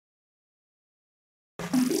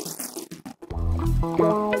I'm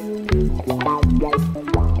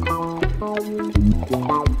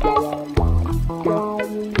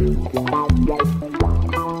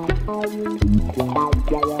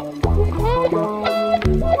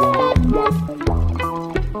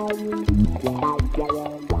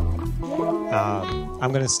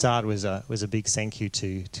going to start with a big thank you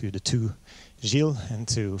to the two, Gilles and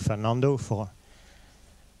to Fernando, for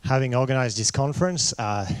having organized this conference.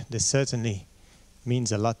 This certainly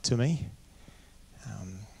means a lot to me.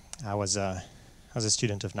 I was a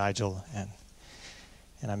student of Nigel, and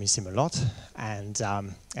I miss him a lot. And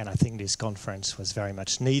I think this conference was very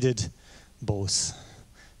much needed, both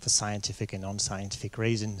for scientific and non-scientific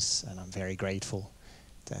reasons. And I'm very grateful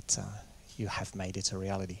that you have made it a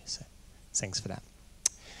reality. So thanks for that.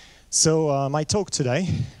 So my talk today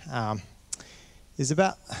is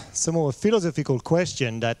about some more philosophical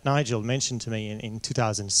question that Nigel mentioned to me in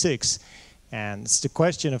 2006. And it's the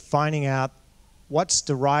question of finding out what's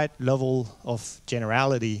the right level of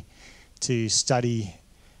generality to study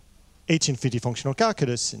H-infinity functional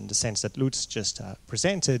calculus in the sense that Lutz just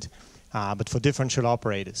presented, but for differential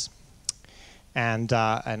operators. And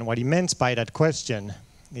what he meant by that question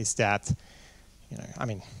is that,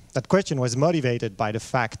 that question was motivated by the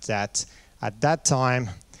fact that at that time,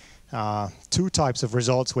 two types of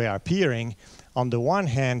results were appearing. On the one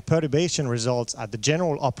hand, perturbation results at the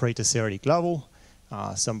general operator theoretic level,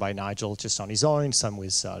 some by Nigel just on his own, some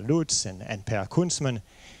with Lutz and Per Kunzmann.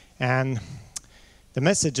 And the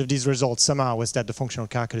message of these results somehow was that the functional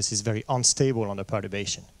calculus is very unstable under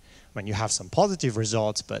perturbation. When you have some positive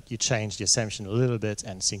results, but you change the assumption a little bit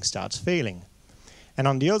and things start failing. And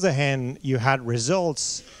on the other hand, you had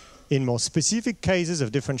results in more specific cases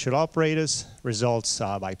of differential operators, results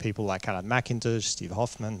by people like McIntosh, Steve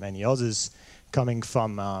Hoffman, many others, coming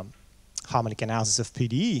from harmonic analysis of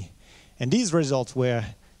PDE. And these results were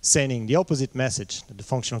sending the opposite message, that the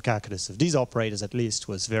functional calculus of these operators at least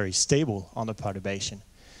was very stable under perturbation.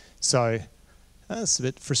 So that's a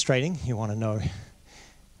bit frustrating. You want to know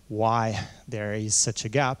why there is such a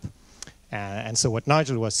gap. And so what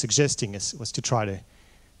Nigel was suggesting was to try to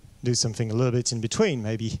do something a little bit in between,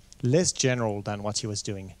 maybe less general than what he was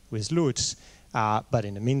doing with Lutz, but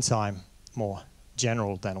in the meantime, more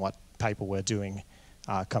general than what people were doing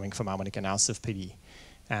coming from harmonic analysis of PDE.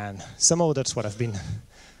 And somehow that's what I've been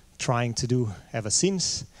trying to do ever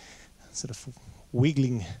since, sort of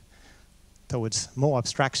wiggling towards more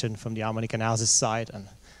abstraction from the harmonic analysis side and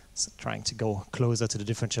trying to go closer to the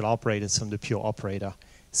differential operators from the pure operator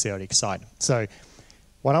theoretic side. So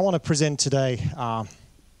what I want to present today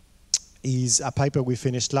is a paper we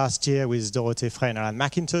finished last year with Dorothée, Frey and A and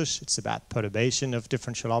McIntosh. It's about perturbation of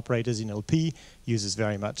differential operators in LP, uses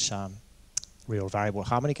very much real variable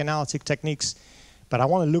harmonic analytic techniques. But I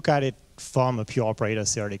want to look at it from a pure operator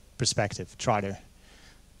theoretic perspective, try to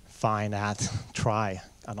find out, I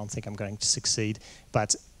don't think I'm going to succeed,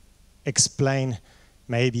 but explain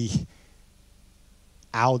maybe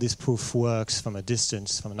how this proof works from a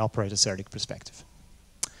distance, from an operator theoretic perspective.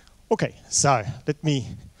 Okay, so let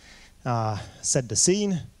me set the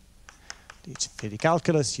scene. The H-infinity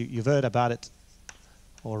calculus, you've heard about it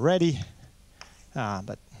already,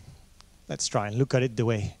 but let's try and look at it the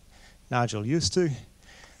way Nigel used to.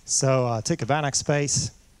 So take a Banach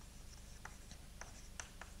space.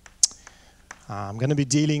 I'm going to be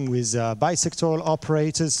dealing with bisectorial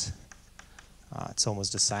operators. It's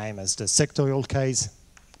almost the same as the sectorial case.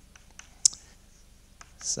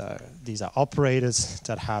 So these are operators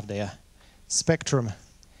that have their spectrum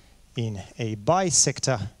in a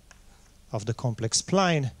bisector of the complex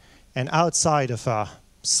plane, and outside of a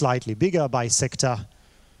slightly bigger bisector,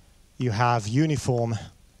 you have uniform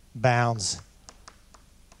bounds.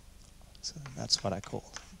 So that's what I call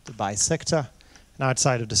the bisector. And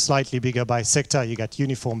outside of the slightly bigger bisector, you get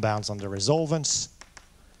uniform bounds on the resolvents.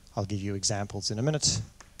 I'll give you examples in a minute.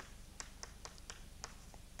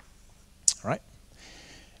 All right.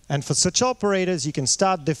 And for such operators, you can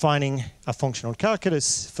start defining a functional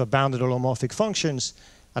calculus for bounded holomorphic functions,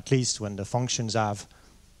 at least when the functions have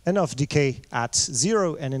enough decay at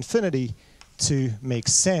 0 and infinity to make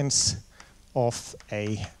sense of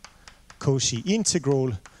a Cauchy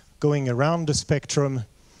integral going around the spectrum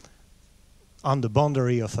on the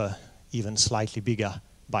boundary of a even slightly bigger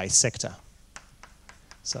bisector.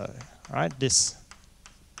 So, all right, this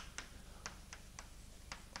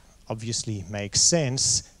obviously makes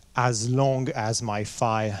sense as long as my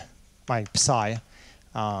psi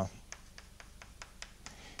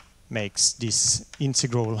makes this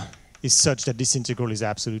integral is such that this integral is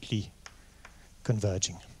absolutely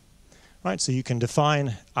converging. Right, so you can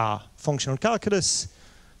define a functional calculus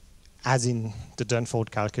as in the Dunford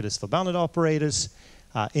calculus for bounded operators,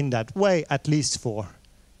 in that way, at least for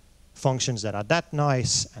functions that are that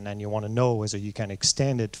nice, and then you want to know whether you can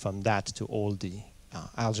extend it from that to all the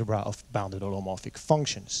algebra of bounded holomorphic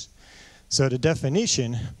functions. So the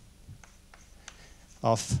definition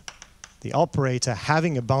of the operator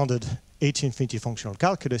having a bounded H infinity functional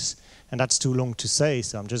calculus, and that's too long to say,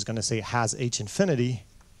 so I'm just going to say has H infinity,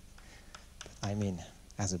 I mean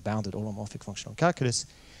as a bounded holomorphic functional calculus,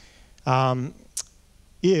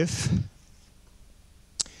 if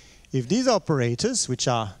these operators, which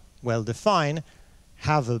are well defined,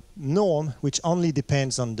 have a norm which only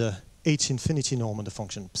depends on the H infinity norm of the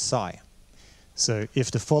function psi. So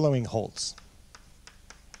if the following holds.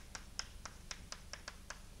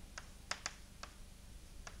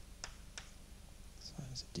 So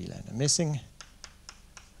there's a D lambda missing.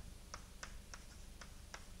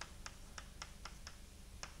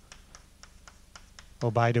 Oh,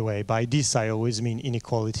 by the way, by this I always mean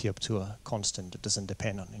inequality up to a constant that doesn't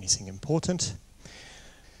depend on anything important.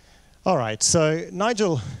 All right, so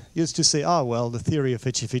Nigel used to say, oh, well, the theory of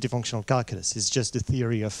H infinity functional calculus is just the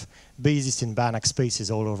theory of basis in Banach spaces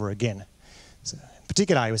all over again. So in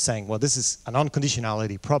particular, I was saying, well, this is an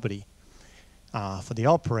unconditionality property for the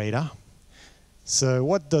operator. So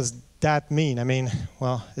what does that mean? I mean,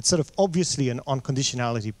 well, it's sort of obviously an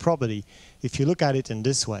unconditionality property if you look at it in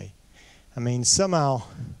this way. I mean, somehow,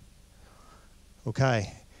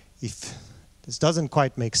 okay, if this doesn't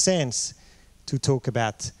quite make sense to talk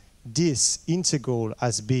about this integral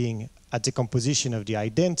as being a decomposition of the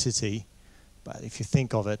identity, but if you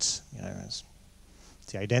think of it, you know, as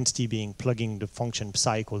the identity being plugging the function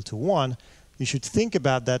psi equal to 1, you should think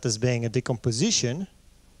about that as being a decomposition,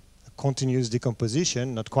 a continuous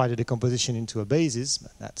decomposition, not quite a decomposition into a basis,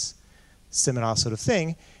 but that's a similar sort of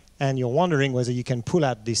thing. And you're wondering whether you can pull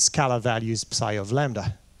out these scalar values psi of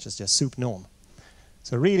lambda, just their sup norm.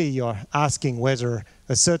 So really you're asking whether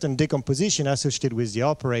a certain decomposition associated with the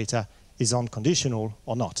operator is unconditional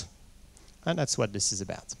or not. And that's what this is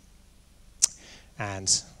about.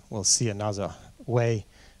 And we'll see another way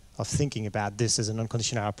of thinking about this as an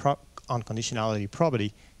unconditionality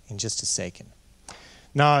property in just a second.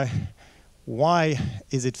 Now, why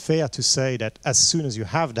is it fair to say that as soon as you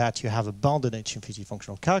have that, you have a bounded H infinity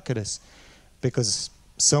functional calculus? Because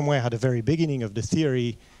somewhere at the very beginning of the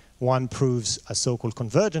theory, one proves a so-called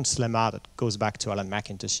convergence lemma that goes back to Alan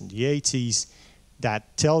McIntosh in the 80s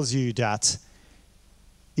that tells you that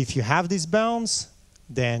if you have these bounds,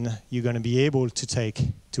 then you're going to be able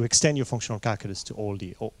to extend your functional calculus to all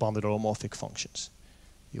the bounded holomorphic functions.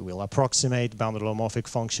 You will approximate bounded holomorphic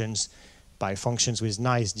functions by functions with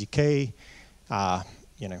nice decay,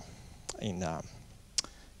 you know, in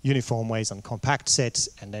uniform ways on compact sets,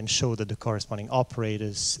 and then show that the corresponding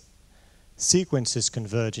operators sequences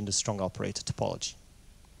converge in the strong operator topology.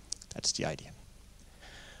 That's the idea.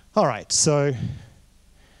 All right, so,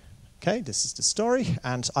 okay, this is the story,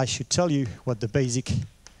 and I should tell you what the basic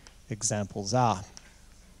examples are.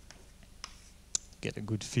 Get a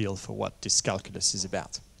good feel for what this calculus is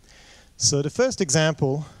about. So the first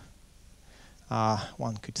example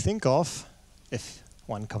one could think of, if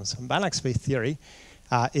one comes from Banach space theory,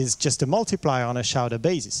 is just a multiplier on a Schauder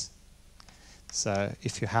basis. So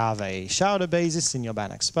if you have a Schauder basis in your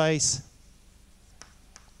Banach space,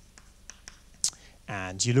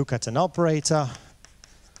 and you look at an operator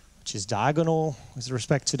which is diagonal with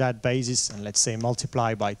respect to that basis, and let's say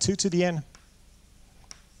multiply by 2 to the n,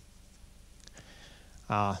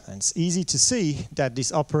 and it's easy to see that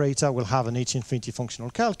this operator will have an H infinity functional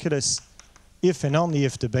calculus if and only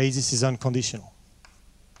if the basis is unconditional.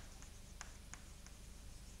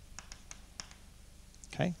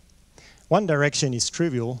 Okay? One direction is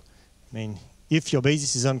trivial. I mean, if your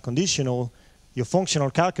basis is unconditional, your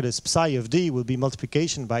functional calculus psi of d will be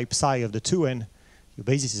multiplication by psi of the 2n. Your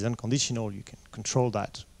basis is unconditional. You can control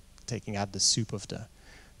that, taking out the sup of the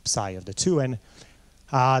psi of the 2n.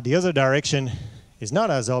 The other direction is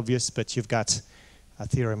not as obvious, but you've got a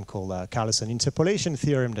theorem called Carlson interpolation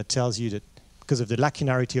theorem that tells you that because of the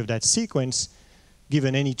lacunarity of that sequence,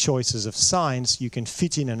 given any choices of signs, you can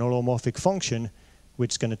fit in an holomorphic function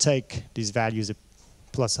which is going to take these values at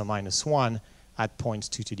plus or minus 1 at points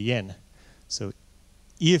 2 to the n. So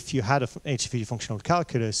if you had a H infinity functional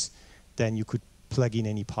calculus, then you could plug in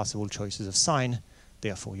any possible choices of sign.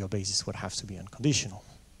 Therefore, your basis would have to be unconditional.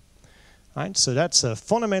 Right? So that's a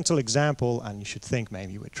fundamental example, and you should think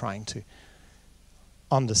maybe we're trying to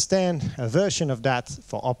understand a version of that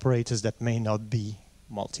for operators that may not be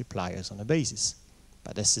multipliers on a basis.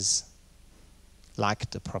 But this is like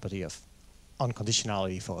the property of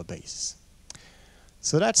unconditionality for a basis.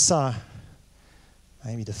 So that's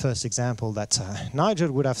maybe the first example that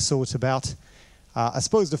Nigel would have thought about. I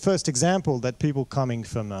suppose the first example that people coming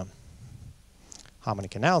from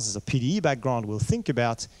harmonic analysis or PDE background will think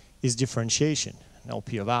about is differentiation, an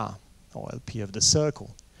LP of R or LP of the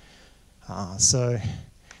circle. So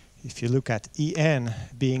if you look at En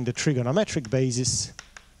being the trigonometric basis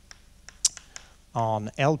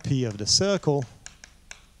on LP of the circle,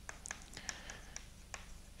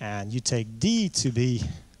 and you take D to be,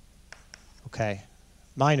 okay,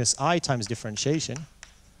 minus I times differentiation,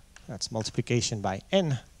 that's multiplication by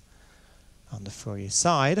N on the Fourier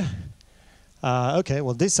side. Okay,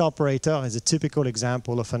 well this operator is a typical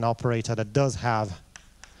example of an operator that does have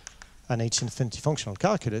an H infinity functional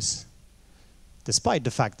calculus, despite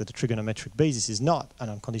the fact that the trigonometric basis is not an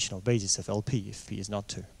unconditional basis of LP if P is not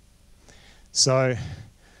 2. So,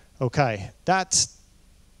 okay, that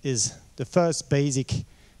is the first basic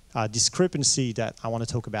discrepancy that I want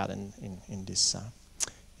to talk about in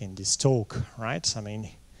this talk, right? I mean,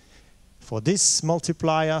 for this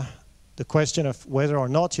multiplier, the question of whether or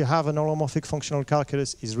not you have an holomorphic functional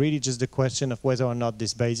calculus is really just the question of whether or not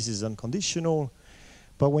this basis is unconditional.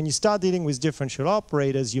 But when you start dealing with differential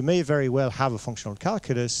operators, you may very well have a functional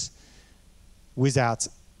calculus without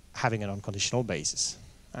having an unconditional basis.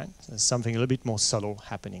 Right? So there's something a little bit more subtle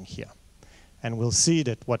happening here. And we'll see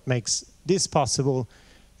that what makes this possible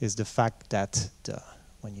is the fact that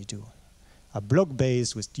when you do a block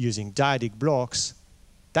based with using dyadic blocks,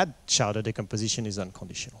 that Schauder decomposition is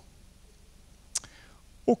unconditional.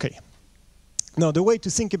 Okay. Now, the way to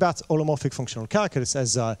think about holomorphic functional calculus,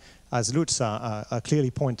 as Lutz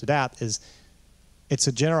clearly pointed out, is it's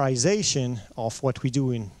a generalization of what we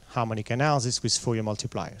do in harmonic analysis with Fourier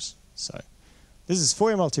multipliers. So this is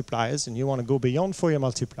Fourier multipliers, and you want to go beyond Fourier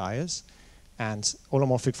multipliers, and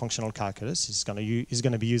holomorphic functional calculus is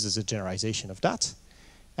going to be used as a generalization of that.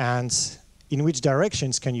 And in which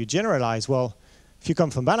directions can you generalize? Well, if you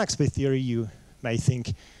come from Banach space theory, you may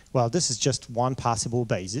think, well, this is just one possible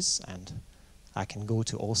basis, and I can go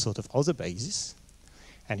to all sorts of other bases.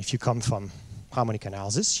 And if you come from harmonic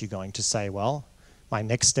analysis, you're going to say, well, my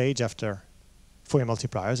next stage after Fourier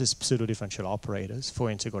multipliers is pseudo-differential operators,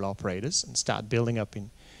 Fourier integral operators, and start building up in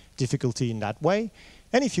difficulty in that way.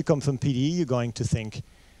 And if you come from PDE, you're going to think,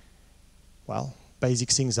 well,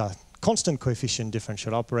 basic things are constant coefficient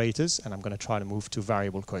differential operators, and I'm going to try to move to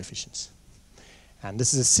variable coefficients. And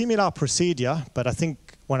this is a similar procedure, but I think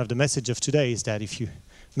one of the messages of today is that if you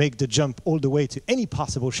make the jump all the way to any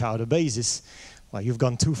possible Schauder basis, well, you've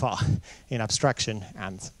gone too far in abstraction,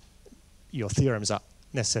 and your theorems are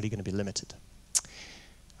necessarily going to be limited.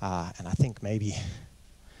 And I think maybe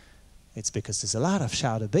it's because there's a lot of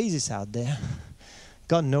Schauder bases out there.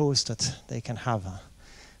 God knows that they can have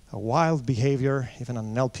a wild behavior, even on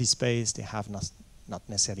an LP space. They have not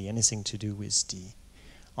necessarily anything to do with the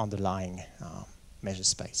underlying measure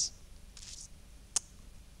space.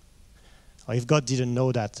 Or if God didn't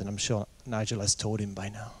know that, then I'm sure Nigel has told him by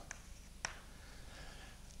now.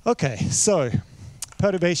 Okay, so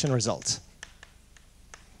perturbation result.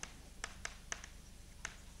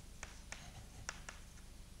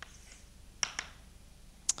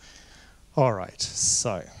 All right,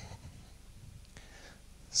 so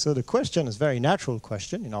the question is a very natural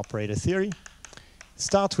question in operator theory.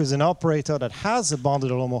 Start with an operator that has a bounded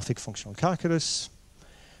holomorphic functional calculus.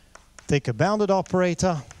 Take a bounded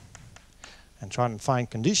operator and try and find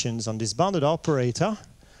conditions on this bounded operator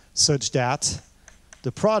such that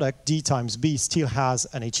the product D times B still has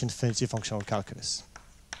an H infinity functional calculus.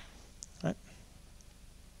 Right?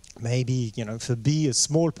 Maybe, you know, for B, a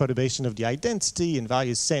small perturbation of the identity in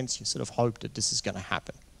various sense, you sort of hope that this is going to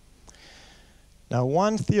happen. Now,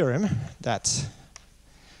 one theorem that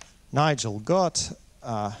Nigel got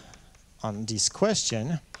on this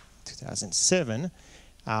question, 2007,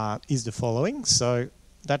 is the following. So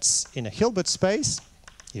that's in a Hilbert space.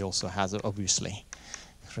 He also has, obviously,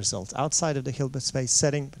 result outside of the Hilbert space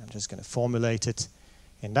setting, but I'm just going to formulate it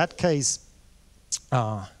in that case.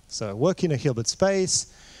 So work in a Hilbert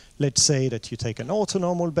space. Let's say that you take an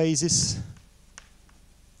orthonormal basis.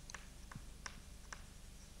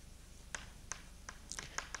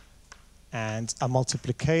 And a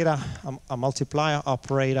multiplier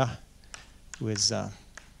operator with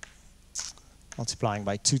multiplying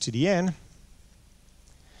by 2 to the n.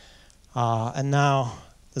 And now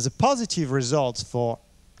there's a positive result for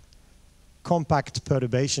compact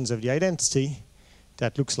perturbations of the identity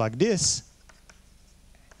that looks like this.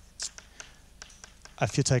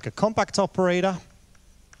 If you take a compact operator,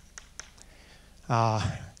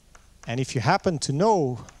 and if you happen to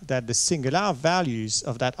know that the singular values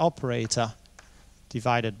of that operator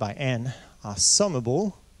divided by n are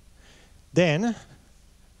summable, then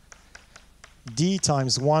D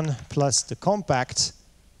times 1 plus the compact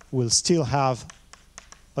will still have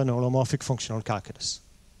an holomorphic functional calculus.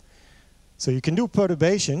 So you can do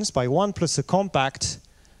perturbations by 1 plus a compact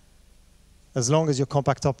as long as your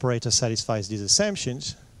compact operator satisfies these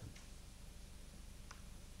assumptions.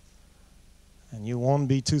 And you won't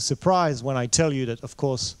be too surprised when I tell you that, of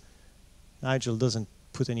course, Nigel doesn't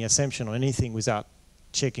put any assumption on anything without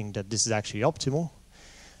checking that this is actually optimal.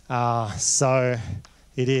 So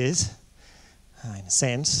it is, in a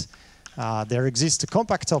sense. There exists a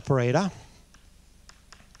compact operator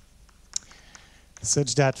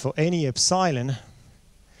such that for any epsilon,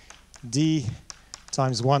 D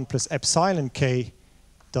times 1 plus epsilon k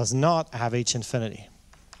does not have H infinity.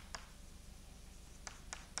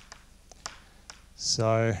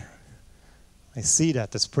 So I see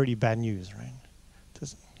that. That's pretty bad news, right?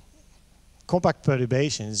 Compact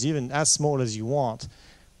perturbations, even as small as you want,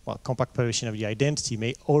 well, compact perturbation of the identity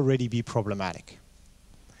may already be problematic.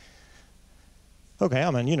 Okay,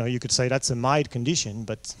 I mean, you know, you could say that's a mild condition,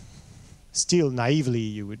 but still naively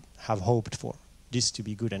you would have hoped for this to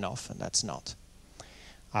be good enough, and that's not.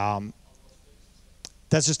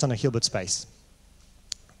 That's just on a Hilbert space.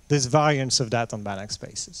 There's variants of that on Banach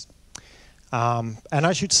spaces. And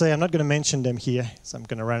I should say, I'm not going to mention them here, so I'm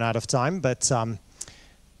going to run out of time, but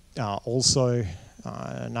also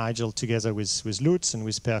Nigel, together with Lutz and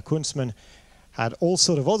with Per Kunzmann, had all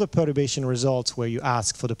sort of other perturbation results where you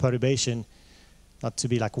ask for the perturbation not to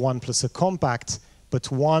be like 1 plus a compact,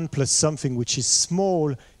 but 1 plus something which is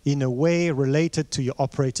small in a way related to your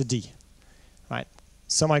operator D. Right?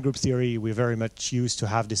 Semi-group theory, we're very much used to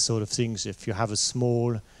have this sort of things. If you have a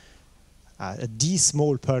small, a D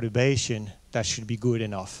small perturbation, that should be good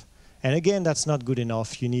enough. And again, that's not good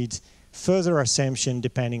enough. You need further assumption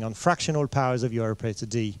depending on fractional powers of your operator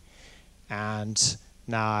D. And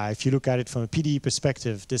now, if you look at it from a PDE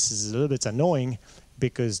perspective, this is a little bit annoying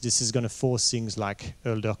because this is going to force things like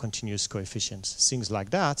Hölder continuous coefficients, things like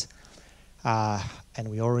that. And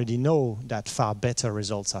we already know that far better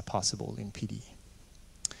results are possible in PDE.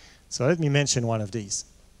 So let me mention one of these.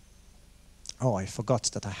 Oh, I forgot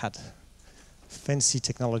that I had fancy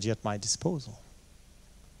technology at my disposal.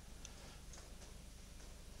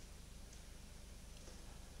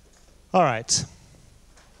 All right.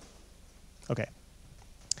 Okay.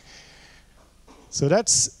 So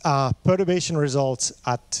that's perturbation results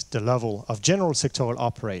at the level of general sectorial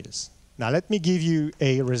operators. Now let me give you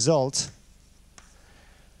a result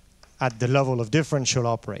at the level of differential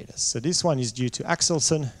operators. So this one is due to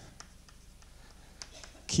Axelson,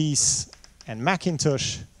 Keys, and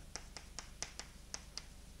McIntosh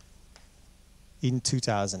in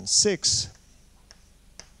 2006.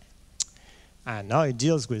 And now it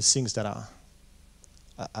deals with things that are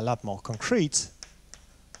a lot more concrete.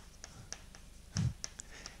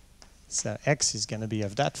 So X is going to be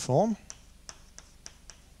of that form.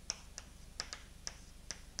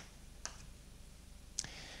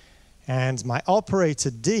 And my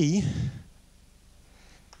operator D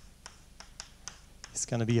is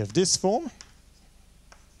going to be of this form.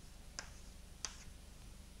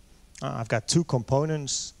 I've got two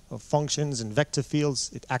components of functions and vector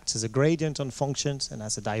fields. It acts as a gradient on functions and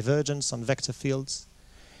as a divergence on vector fields.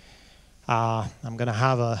 I'm going to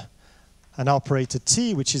have an operator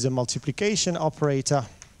T, which is a multiplication operator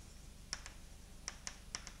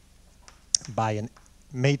by a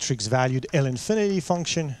matrix-valued L infinity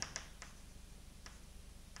function.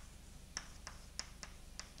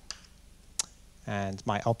 And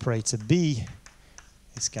my operator B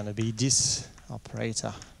is going to be this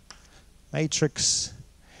operator matrix.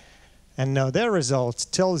 And now their result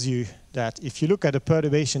tells you that if you look at a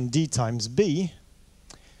perturbation D times B,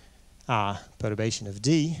 perturbation of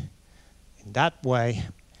D, in that way,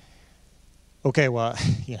 okay, well,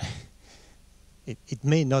 you know, it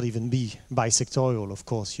may not even be bisectorial, of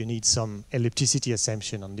course. You need some ellipticity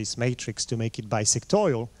assumption on this matrix to make it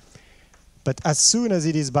bisectorial. But as soon as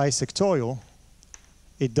it is bisectorial,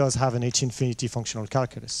 it does have an H infinity functional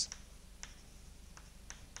calculus.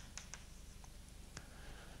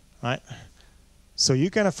 Right? So you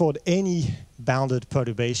can afford any bounded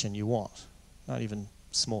perturbation you want, not even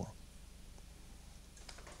small.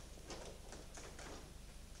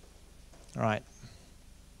 All right.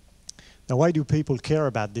 Now, why do people care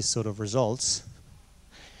about this sort of results?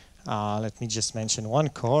 Let me just mention one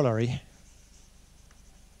corollary.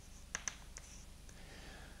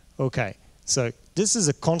 Okay, so this is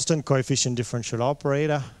a constant coefficient differential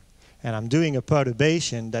operator, and I'm doing a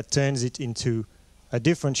perturbation that turns it into a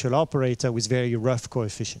differential operator with very rough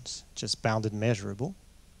coefficients, just bounded measurable.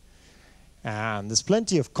 And there's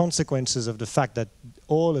plenty of consequences of the fact that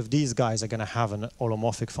all of these guys are going to have an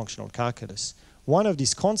holomorphic functional calculus. One of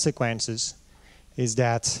these consequences is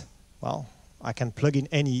that, well, I can plug in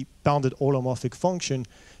any bounded holomorphic function.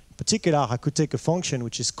 In particular, I could take a function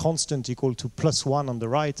which is constant equal to +1 on the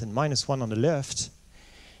right and -1 on the left.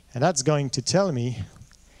 And that's going to tell me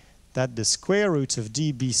that the square root of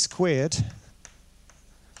dB squared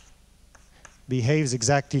behaves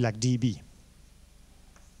exactly like dB.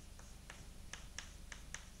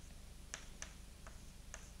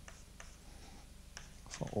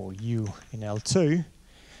 For all u in L2.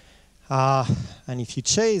 And if you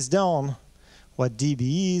chase down what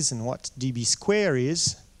dB is and what dB square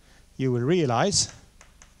is, you will realize,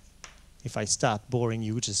 if I start boring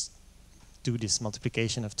you, just do this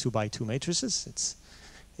multiplication of 2 by 2 matrices.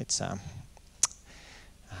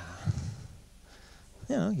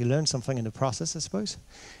 You know, you learn something in the process, I suppose.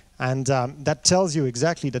 And that tells you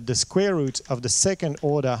exactly that the square root of the second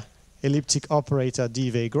order elliptic operator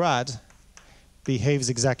dV grad behaves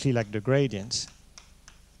exactly like the gradient.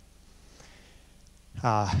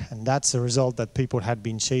 And that's a result that people had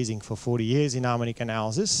been chasing for 40 years in harmonic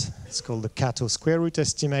analysis. It's called the Kato square root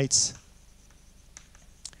estimates.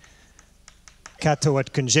 Kato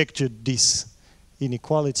had conjectured these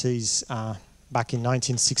inequalities back in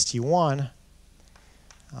 1961.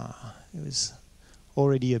 It was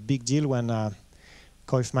already a big deal when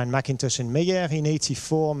Kaufman, McIntosh, and Meyer in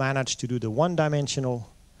 '84 managed to do the one-dimensional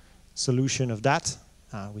solution of that,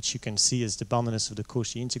 which you can see as the boundedness of the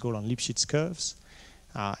Cauchy integral on Lipschitz curves.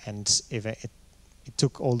 And it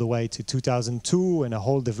took all the way to 2002 and a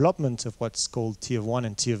whole development of what's called T of 1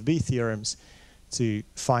 and T of B theorems to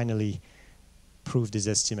finally prove these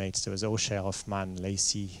estimates. There was O'Shea, Hoffman,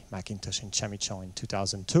 Lacey, McIntosh, and Chamichon in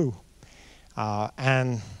 2002.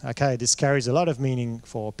 And okay, this carries a lot of meaning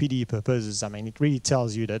for PDE purposes. I mean, it really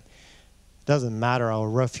tells you that it doesn't matter how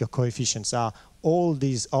rough your coefficients are, all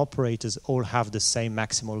these operators all have the same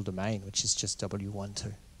maximal domain, which is just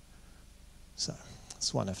W12. So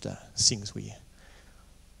it's one of the things we're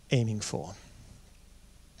aiming for.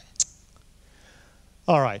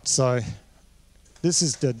 All right, so this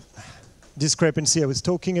is the discrepancy I was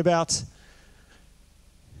talking about.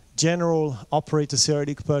 General operator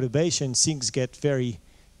theoretic perturbation, things get very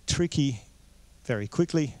tricky very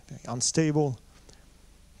quickly, very unstable.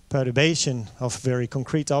 Perturbation of very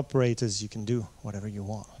concrete operators, you can do whatever you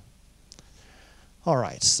want. All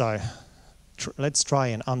right, so let's try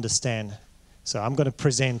and understand. So I'm going to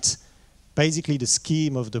present basically the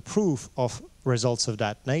scheme of the proof of results of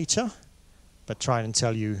that nature, but try and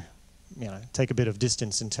tell you, take a bit of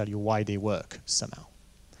distance and tell you why they work somehow.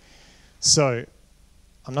 So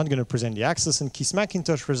I'm not going to present the Access and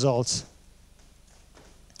Kiss-McIntosh results.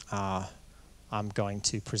 I'm going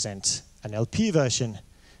to present an LP version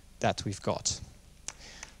that we've got.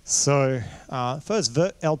 So first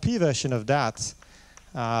LP version of that,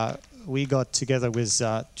 we got together with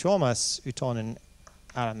Thomas Hutton and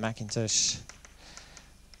Alan McIntosh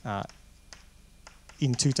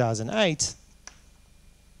in 2008.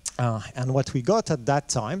 And what we got at that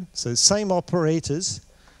time, so same operators,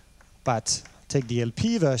 but take the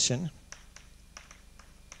LP version.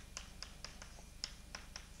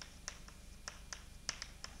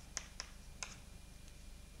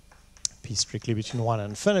 P strictly between 1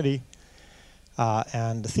 and infinity.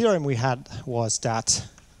 And the theorem we had was that,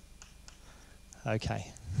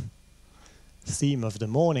 okay, theme of the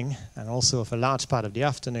morning and also of a large part of the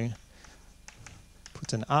afternoon,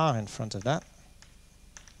 put an R in front of that.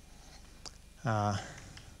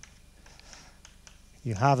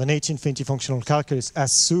 You have an H-infinity functional calculus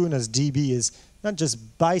as soon as dB is not just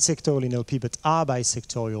bisectorial in LP, but R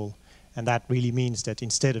bisectorial. And that really means that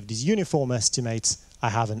instead of these uniform estimates, I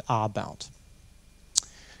have an R bound.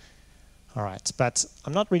 All right, but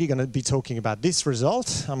I'm not really going to be talking about this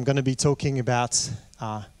result. I'm going to be talking about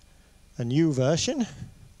a new version,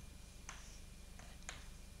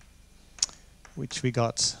 which we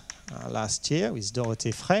got last year with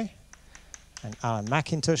Dorothée Frey and Alan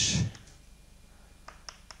McIntosh.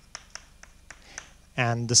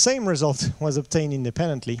 And the same result was obtained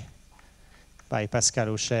independently by Pascal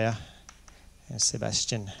O'Shea and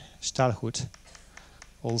Sebastian Stahlhut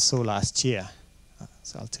also last year.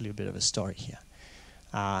 So I'll tell you a bit of a story here.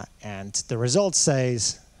 And the result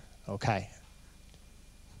says, okay,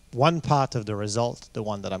 one part of the result, the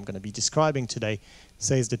one that I'm going to be describing today,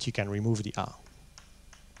 says that you can remove the R.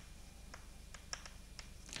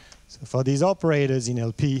 So for these operators in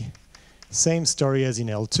LP, same story as in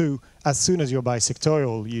L2. As soon as you're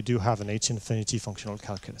bisectorial, you do have an H-infinity functional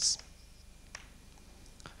calculus.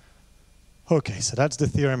 Okay, so that's the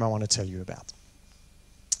theorem I want to tell you about.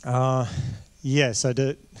 Yeah, so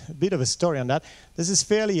a bit of a story on that. This is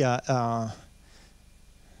fairly, I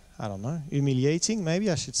don't know, humiliating, maybe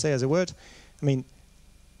I should say as a word. I mean,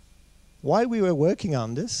 while we were working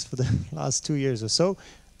on this for the last 2 years or so,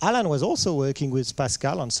 Alan was also working with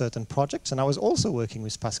Pascal on certain projects, and I was also working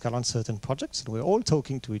with Pascal on certain projects, and we were all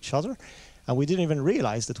talking to each other, and we didn't even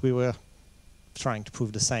realize that we were trying to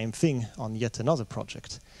prove the same thing on yet another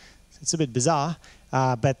project. It's a bit bizarre,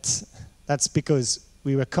 but that's because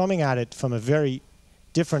we were coming at it from a very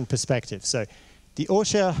different perspective. So the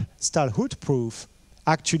Osher-Stahl-Hood proof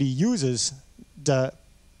actually uses the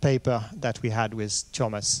paper that we had with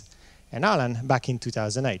Thomas and Alan back in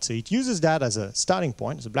 2008. So it uses that as a starting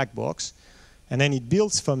point, as a black box, and then it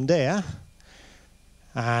builds from there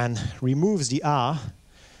and removes the R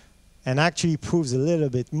and actually proves a little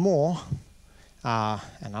bit more,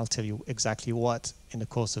 and I'll tell you exactly what in the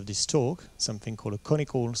course of this talk, something called a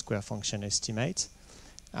conical square function estimate,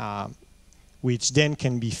 which then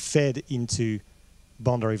can be fed into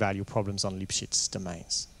boundary value problems on Lipschitz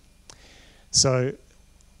domains. So,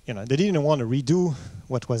 you know, they didn't want to redo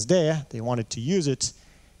what was there. They wanted to use it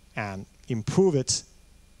and improve it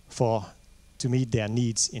to meet their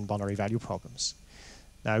needs in boundary value problems.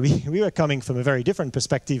 Now, we were coming from a very different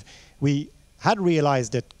perspective. We had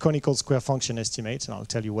realized that conical square function estimates, and I'll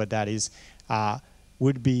tell you what that is,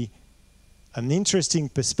 would be an interesting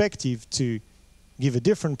perspective to give a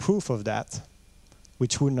different proof of that,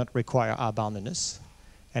 which would not require R-boundedness,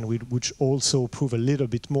 and which also prove a little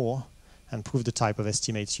bit more and prove the type of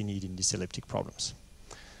estimates you need in these elliptic problems.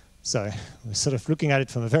 So we're sort of looking at it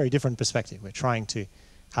from a very different perspective. We're trying to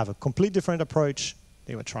have a complete different approach.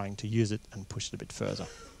 They were trying to use it and push it a bit further.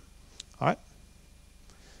 All right?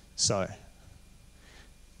 So,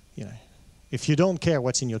 you know, if you don't care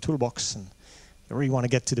what's in your toolbox and you really want to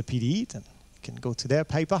get to the PDE, then you can go to their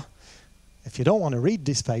paper. If you don't want to read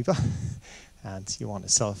this paper and you want a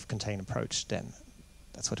self-contained approach, then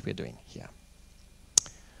that's what we're doing here.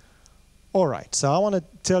 All right, so I want to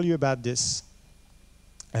tell you about this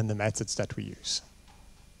and the methods that we use.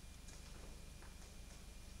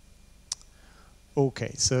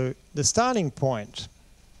 Okay, so the starting point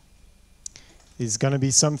is going to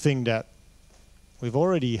be something that we've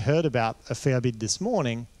already heard about a fair bit this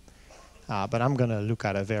morning, but I'm going to look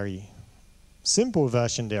at a very simple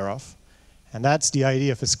version thereof, and that's the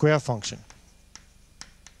idea of a square function.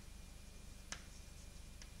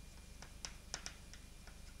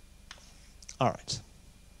 All right.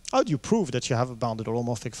 How do you prove that you have a bounded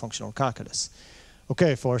holomorphic functional calculus?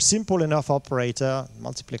 Okay, for a simple enough operator,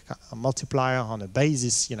 a multiplier on a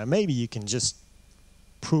basis, you know, maybe you can just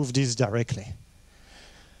prove this directly.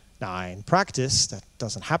 Now, in practice, that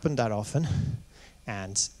doesn't happen that often,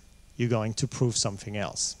 and you're going to prove something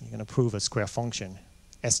else. You're going to prove a square function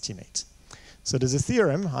estimate. So there's a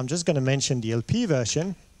theorem. I'm just going to mention the LP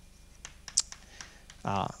version,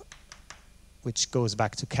 which goes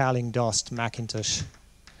back to Carling, Dost, McIntosh,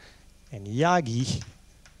 and Yagi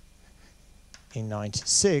in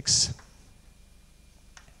 '96.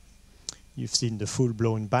 You've seen the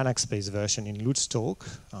full-blown Banach space version in Lutz's talk.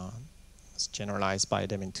 It's generalized by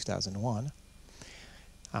them in 2001.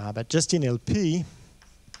 But just in LP,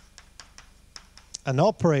 an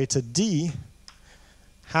operator D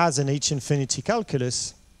has an H-infinity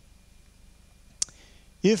calculus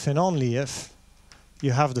if and only if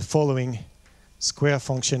you have the following square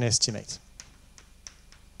function estimate.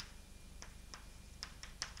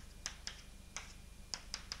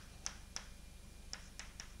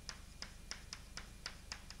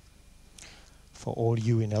 For all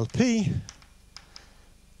u in LP,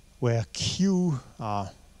 where q,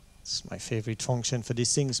 it's my favorite function for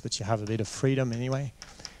these things, but you have a bit of freedom anyway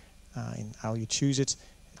in how you choose it.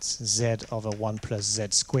 It's z over 1 plus z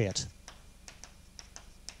squared.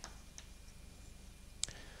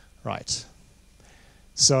 Right.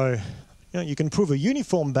 So, you know, you can prove a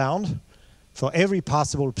uniform bound for every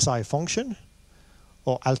possible psi function,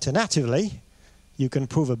 or alternatively, you can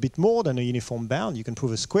prove a bit more than a uniform bound. You can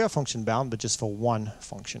prove a square function bound, but just for one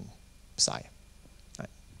function psi, right,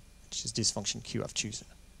 which is this function q I've chosen.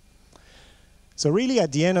 So really,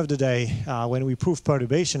 at the end of the day, when we prove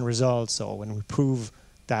perturbation results, or when we prove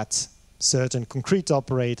that certain concrete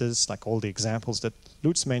operators, like all the examples that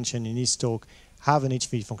Lutz mentioned in his talk, have an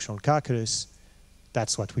H-V functional calculus,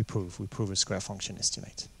 that's what we prove. We prove a square function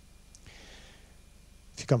estimate.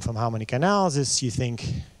 If you come from harmonic analysis, you think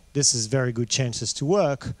this is very good chances to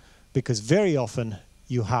work, because very often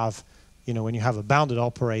you have, you know, when you have a bounded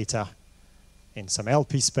operator in some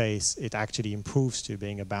LP space, it actually improves to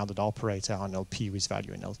being a bounded operator on LP with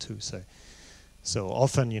value in L2. So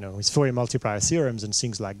often, you know, with Fourier multiplier theorems and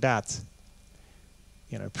things like that,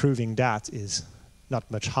 proving that is not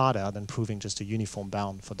much harder than proving just a uniform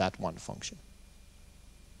bound for that one function.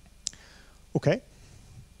 Okay.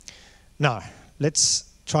 Now, let's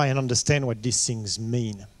try and understand what these things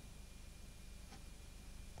mean.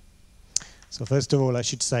 So first of all, I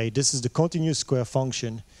should say this is the continuous square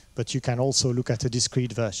function, but you can also look at a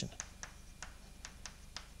discrete version.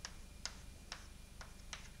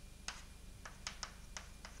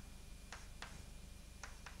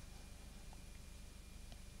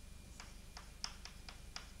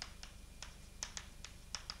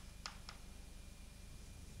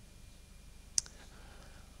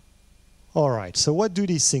 All right, so what do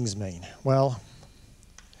these things mean? Well,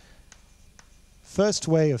 first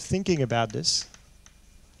way of thinking about this,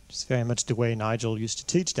 which is very much the way Nigel used to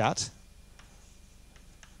teach that,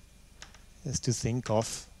 is to think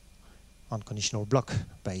of unconditional block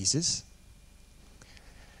bases.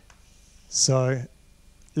 So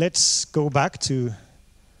let's go back to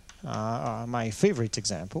my favorite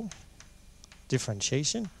example,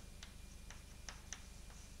 differentiation.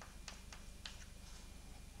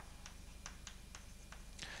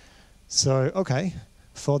 So, okay,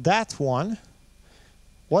 for that one,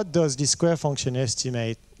 what does the square function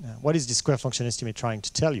estimate, what is the square function estimate trying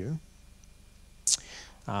to tell you?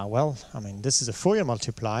 Well, I mean, this is a Fourier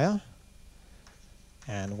multiplier,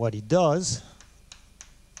 and what it does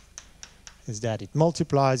is that it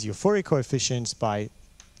multiplies your Fourier coefficients by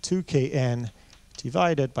 2kn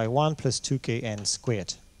divided by 1 plus 2kn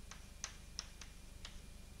squared.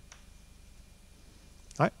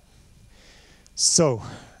 All right? So,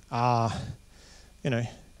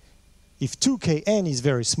 if 2kn is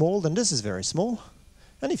very small, then this is very small.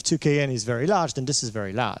 And if 2kn is very large, then this is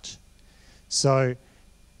very large. So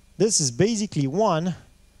this is basically 1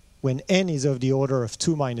 when n is of the order of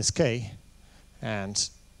 2 minus k. And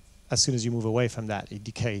as soon as you move away from that, it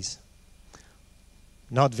decays.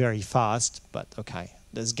 Not very fast, but okay.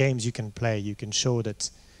 There's games you can play. You can show that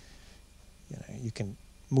you can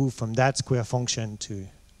move from that square function to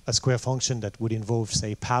a square function that would involve,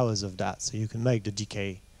 say, powers of that. So you can make the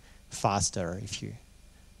decay faster if you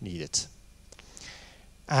need it.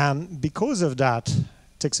 And because of that, it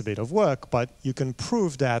takes a bit of work, but you can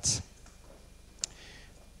prove that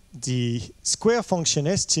the square function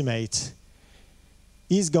estimate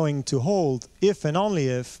is going to hold if and only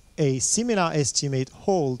if a similar estimate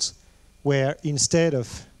holds where instead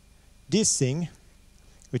of this thing,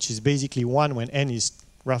 which is basically 1 when n is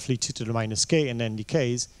roughly 2 to the minus k and then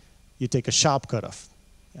decays, you take a sharp cutoff.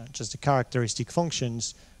 Just the characteristic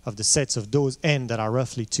functions of the sets of those n that are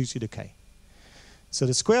roughly 2 to the k. So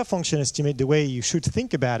the square function estimate, the way you should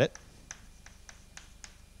think about it,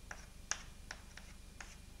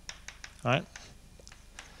 right?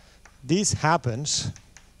 This happens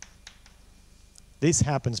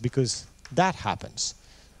because that happens.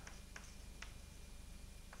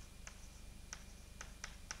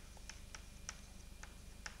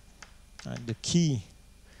 And the key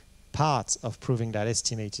part of proving that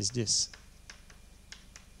estimate is this.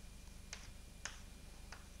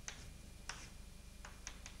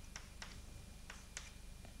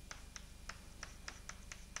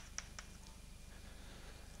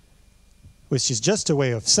 Which is just a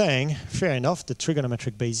way of saying, fair enough, the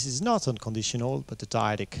trigonometric basis is not unconditional, but the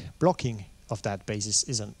dyadic blocking of that basis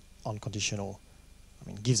isn't unconditional. I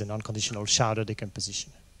mean, gives an unconditional Schauder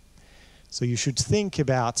decomposition. So you should think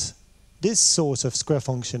about this sort of square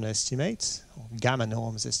function estimates, or gamma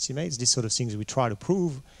norms estimates, these sort of things we try to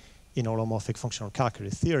prove in holomorphic functional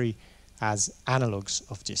calculus theory as analogues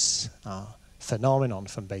of this phenomenon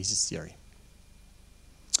from basis theory.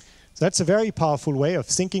 So that's a very powerful way of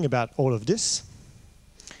thinking about all of this.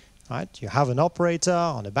 Right? You have an operator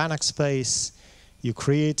on a Banach space. You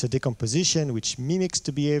create a decomposition which mimics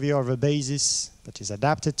the behavior of a basis but is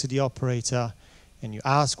adapted to the operator. And you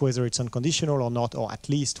ask whether it's unconditional or not, or at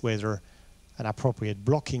least whether an appropriate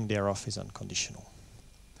blocking thereof is unconditional.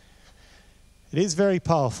 It is very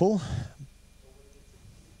powerful.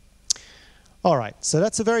 All right, so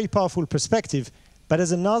that's a very powerful perspective. But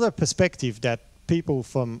there's another perspective that people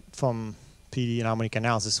from PDE and harmonic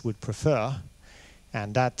analysis would prefer.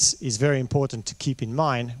 And that is very important to keep in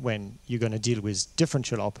mind when you're going to deal with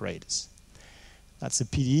differential operators. That's a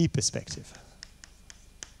PDE perspective.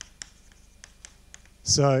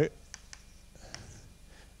 So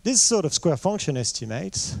this sort of square function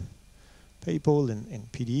estimates, people in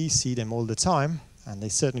PDE see them all the time, and they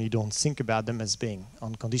certainly don't think about them as being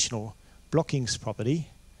unconditional blockings property.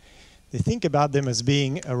 They think about them as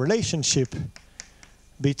being a relationship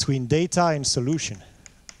between data and solution.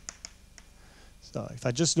 So if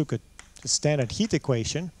I just look at the standard heat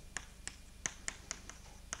equation,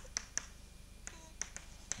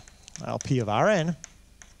 P of Rn,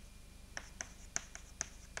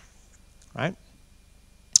 right?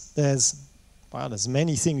 There's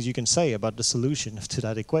many things you can say about the solution to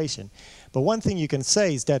that equation. But one thing you can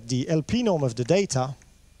say is that the LP norm of the data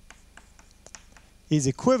is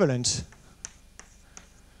equivalent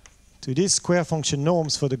to these square function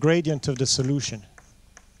norms for the gradient of the solution.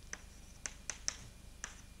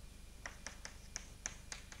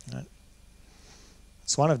 Right.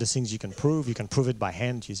 It's one of the things you can prove. You can prove it by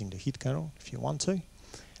hand using the heat kernel if you want to.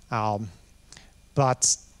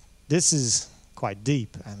 But this is quite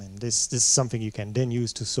deep. I mean, this is something you can then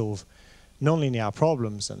use to solve nonlinear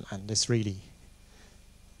problems, and this really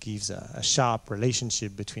gives a sharp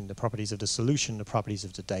relationship between the properties of the solution and the properties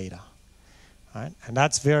of the data. Right? And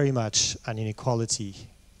that's very much an inequality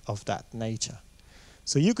of that nature.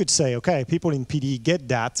 So you could say, okay, people in PDE get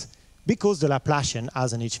that because the Laplacian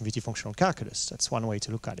has an H-infinity functional calculus. That's one way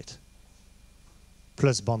to look at it.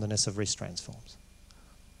 Plus boundedness of risk transforms.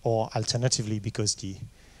 Or alternatively, because the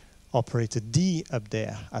operator D up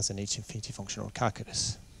there has an H-infinity functional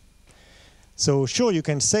calculus. So sure, you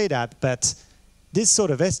can say that, but this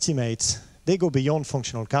sort of estimates, they go beyond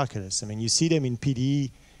functional calculus. I mean, you see them in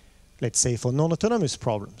PDE, let's say, for non-autonomous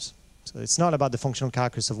problems. So it's not about the functional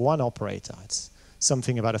calculus of one operator. It's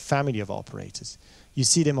something about a family of operators. You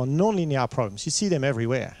see them on nonlinear problems. You see them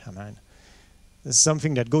everywhere. I mean, there's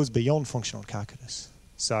something that goes beyond functional calculus.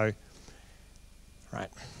 So, right.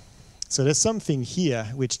 So there's something here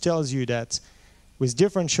which tells you that with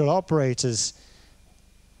differential operators,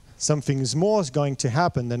 something more is going to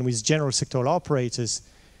happen than with general sectorial operators.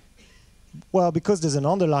 Well, because there's an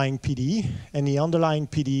underlying PDE, and the underlying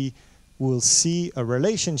PDE will see a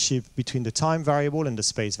relationship between the time variable and the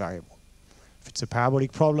space variable. If it's a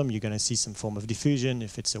parabolic problem, you're going to see some form of diffusion.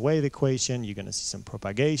 If it's a wave equation, you're going to see some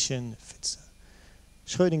propagation. If it's a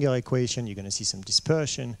Schrödinger equation, you're going to see some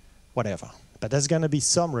dispersion, whatever. But there's going to be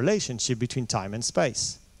some relationship between time and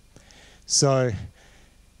space. So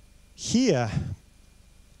here,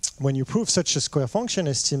 when you prove such a square function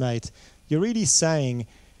estimate, you're really saying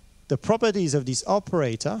the properties of this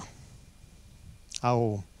operator,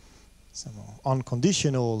 how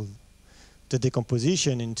unconditional the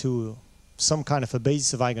decomposition into some kind of a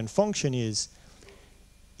basis of eigenfunction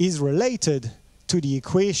is related to the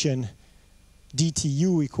equation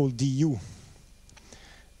dtu equal du.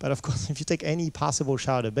 But of course, if you take any possible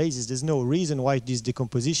Schauder basis, there's no reason why this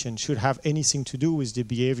decomposition should have anything to do with the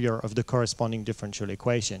behavior of the corresponding differential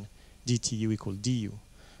equation, dtu equal du.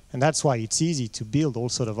 And that's why it's easy to build all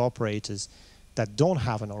sort of operators that don't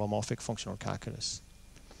have an holomorphic functional calculus.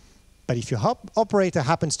 But if your operator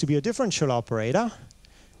happens to be a differential operator,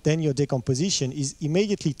 then your decomposition is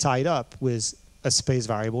immediately tied up with a space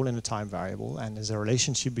variable and a time variable, and there's a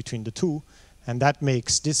relationship between the two, and that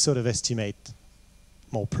makes this sort of estimate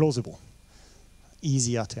more plausible,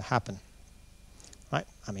 easier to happen, right?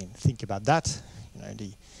 I mean, think about that. You know,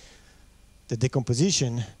 the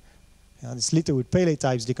decomposition, this Littlewood-Paley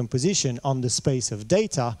types decomposition on the space of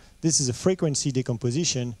data. This is a frequency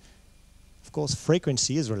decomposition. Of course,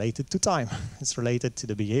 frequency is related to time. It's related to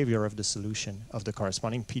the behavior of the solution of the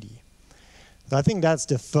corresponding PDE. So I think that's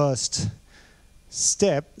the first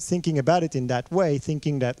step, thinking about it in that way,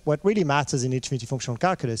 thinking that what really matters in H-infinity functional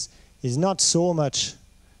calculus is not so much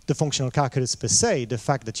the functional calculus per se, the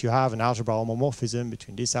fact that you have an algebra homomorphism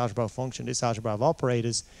between this algebra function, this algebra of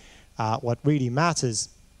operators. What really matters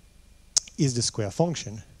is the square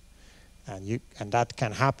function, and that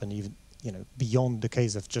can happen even beyond the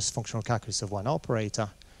case of just functional calculus of one operator.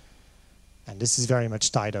 And this is very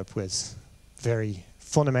much tied up with very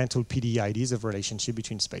fundamental PDE ideas of relationship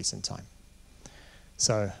between space and time.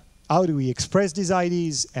 So how do we express these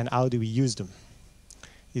ideas and how do we use them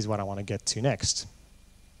is what I want to get to next.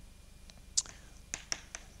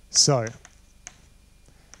 So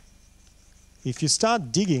if you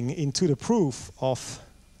start digging into the proof of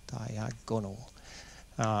diagonal,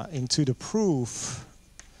 into the proof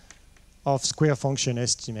of square function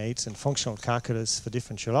estimates and functional calculus for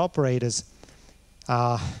differential operators,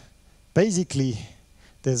 basically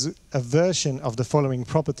there's a version of the following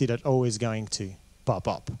property that's always going to pop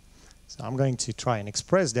up. So I'm going to try and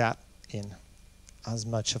express that in as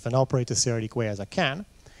much of an operator theoretic way as I can,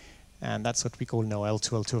 and that's what we call now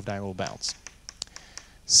L2, L2 of diagonal bounds.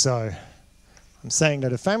 So I'm saying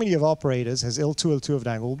that a family of operators has L2, L2 of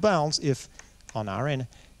diagonal bounds if, on Rn,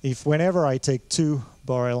 if whenever I take two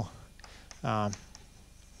Borel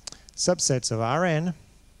subsets of Rn,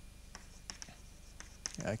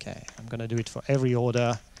 okay, I'm going to do it for every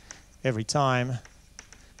order, every time,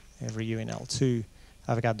 every U in L2,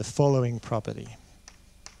 I've got the following property.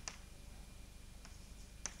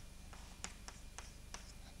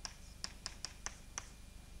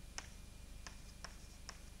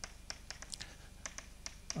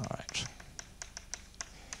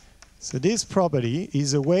 So this property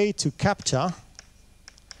is a way to capture,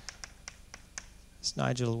 as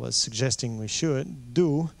Nigel was suggesting we should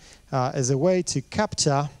do, as a way to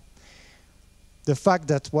capture the fact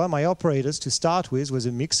that, well, my operators to start with was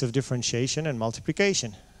a mix of differentiation and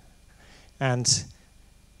multiplication. And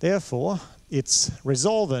therefore, its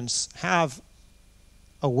resolvents have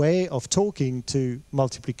a way of talking to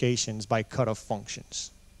multiplications by cutoff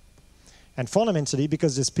functions. And fundamentally,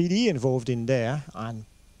 because there's PD involved in there, and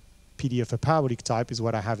PD of a parabolic type is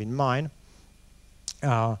what I have in mind,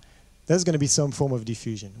 there's going to be some form of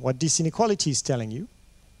diffusion. What this inequality is telling you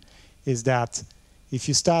is that if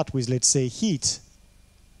you start with, let's say, heat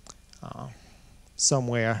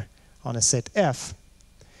somewhere on a set F,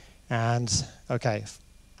 and, okay,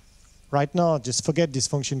 right now, just forget this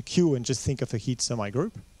function Q and just think of a heat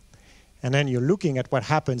semigroup. And then you're looking at what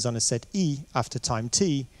happens on a set E after time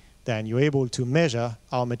t, then you're able to measure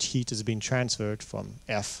how much heat has been transferred from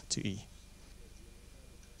F to E.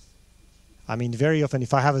 I mean, very often,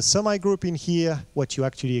 if I have a semigroup in here, what you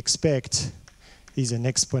actually expect is an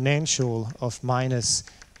exponential of minus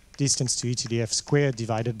distance to e to the f squared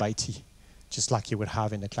divided by t, just like you would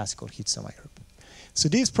have in the classical heat semigroup. So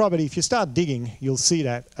this property, if you start digging, you'll see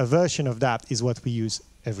that a version of that is what we use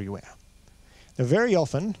everywhere. Now, very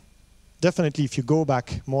often, definitely if you go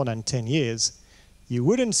back more than 10 years, you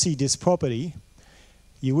wouldn't see this property.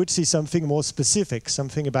 You would see something more specific,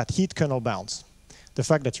 something about heat kernel bounds. The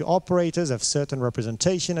fact that your operators have certain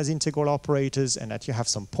representation as integral operators and that you have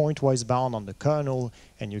some pointwise bound on the kernel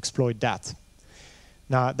and you exploit that.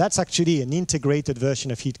 Now, that's actually an integrated version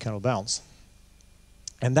of heat kernel bounds.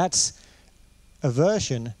 And that's a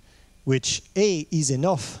version which A is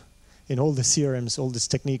enough in all the theorems, all these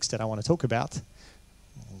techniques that I want to talk about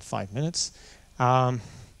in 5 minutes.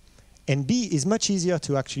 And B is much easier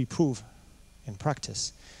to actually prove in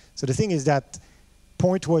practice. So the thing is that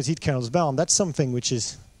pointwise heat kernels bound, that's something which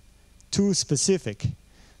is too specific.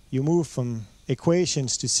 You move from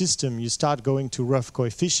equations to system, you start going to rough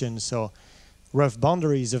coefficients or rough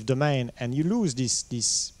boundaries of domain, and you lose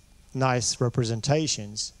these nice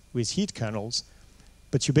representations with heat kernels,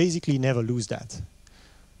 but you basically never lose that.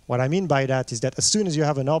 What I mean by that is that as soon as you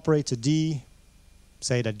have an operator D,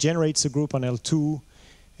 say that generates a group on L2,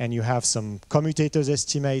 and you have some commutators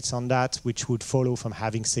estimates on that, which would follow from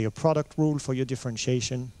having, say, a product rule for your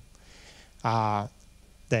differentiation,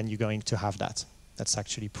 then you're going to have that. That's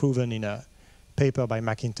actually proven in a paper by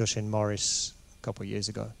McIntosh and Morris a couple of years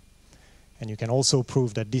ago. And you can also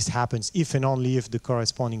prove that this happens if and only if the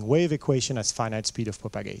corresponding wave equation has finite speed of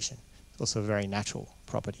propagation. It's also a very natural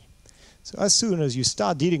property. So as soon as you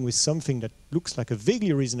start dealing with something that looks like a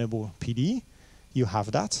vaguely reasonable PD, you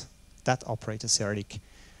have that operator theoretic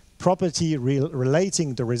property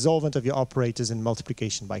relating the resolvent of your operators in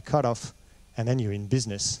multiplication by cutoff, and then you're in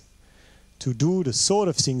business to do the sort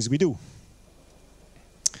of things we do.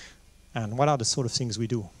 And what are the sort of things we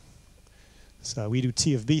do? So we do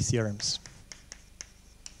T of B theorems.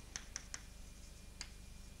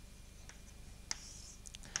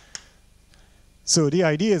 So the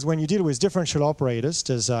idea is when you deal with differential operators,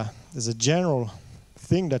 there's a general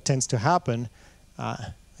thing that tends to happen,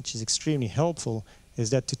 which is extremely helpful, is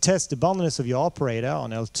that to test the boundedness of your operator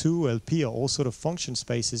on L2, LP, or all sort of function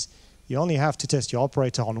spaces, you only have to test your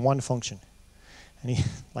operator on one function. And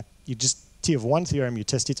you just, T of 1 theorem, you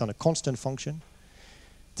test it on a constant function.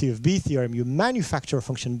 T of B theorem, you manufacture a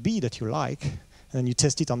function B that you like, and then you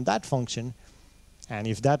test it on that function, and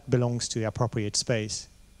if that belongs to the appropriate space,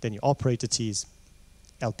 then your operator T is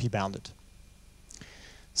LP bounded.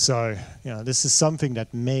 So, this is something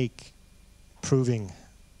that make proving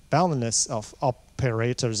boundedness of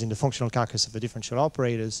operators in the functional calculus of the differential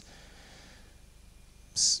operators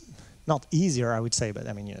not easier, I would say, but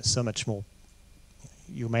I mean, so much more.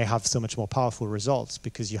 You may have so much more powerful results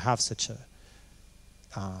because you have such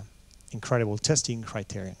a incredible testing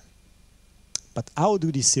criterion. But how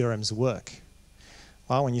do these theorems work?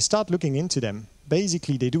 Well, when you start looking into them,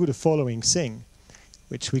 basically they do the following thing,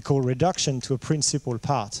 which we call reduction to a principal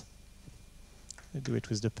part. We do it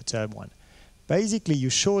with the perturbed one. Basically, you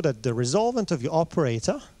show that the resolvent of your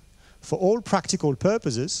operator, for all practical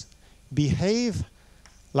purposes, behave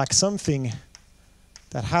like something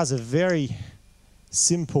that has a very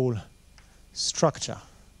simple structure.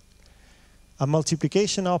 A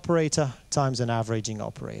multiplication operator times an averaging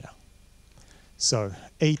operator. So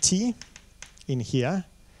AT in here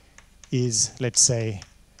is, let's say,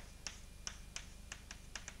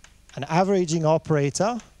 an averaging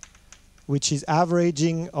operator which is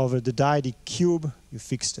averaging over the dyadic cube. You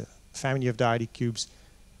fix the family of dyadic cubes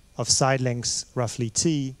of side lengths roughly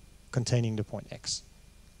t containing the point x.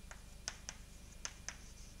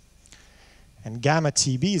 And gamma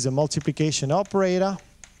TB is a multiplication operator,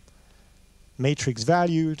 matrix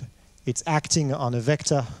valued. It's acting on a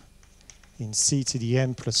vector in C to the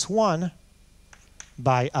n plus 1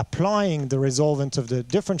 by applying the resolvent of the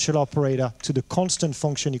differential operator to the constant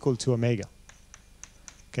function equal to omega.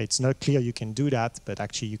 Okay, it's not clear you can do that, but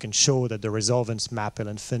actually you can show that the resolvents map L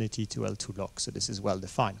infinity to L2 log, so this is well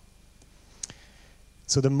defined.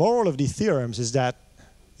 So the moral of these theorems is that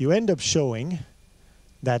you end up showing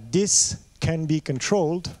that this can be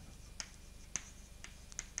controlled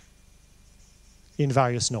in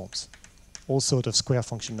various norms, all sorts of square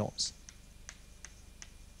function norms.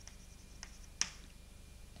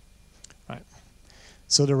 Right.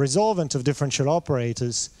 So the resolvent of differential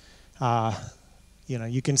operators,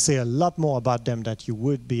 you can say a lot more about them than you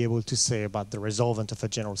would be able to say about the resolvent of a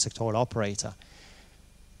general sectorial operator.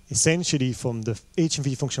 Essentially, from the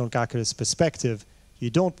H&V functional calculus perspective, you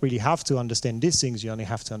don't really have to understand these things, you only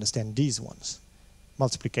have to understand these ones.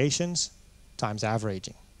 Multiplications times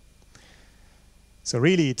averaging. So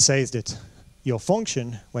really it says that your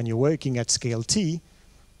function, when you're working at scale t,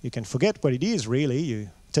 you can forget what it is really. You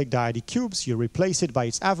take dyadic cubes, you replace it by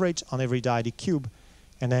its average on every dyadic cube,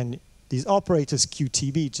 and then these operators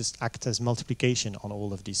QTB just act as multiplication on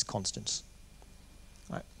all of these constants.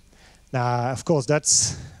 Right. Now, of course,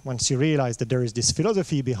 that's once you realize that there is this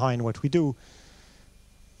philosophy behind what we do,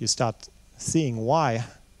 you start seeing why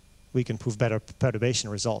we can prove better perturbation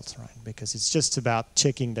results, right? Because it's just about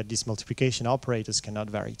checking that these multiplication operators cannot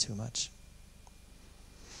vary too much.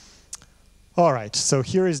 All right, so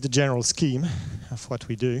here is the general scheme of what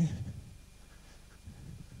we do.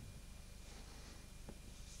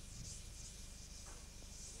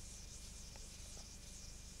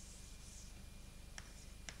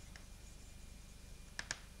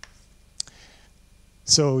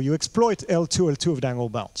 So you exploit L2 of Dangle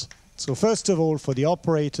bounds. So first of all, for the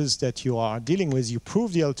operators that you are dealing with, you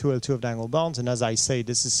prove the L2 of Dangle bounds, and as I say,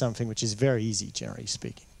 this is something which is very easy, generally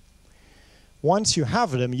speaking. Once you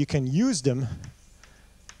have them, you can use them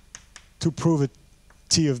to prove a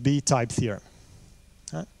T of B type theorem.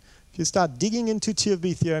 Right? If you start digging into T of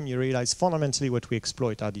B theorem, you realize fundamentally what we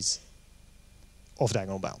exploit are these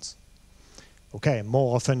off-diagonal bounds. Okay,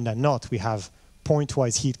 more often than not, we have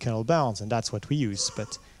pointwise heat kernel bounds, and that's what we use,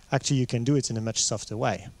 but actually you can do it in a much softer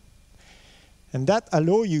way. And that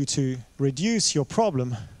allows you to reduce your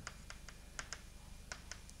problem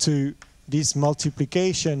to these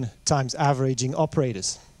multiplication times averaging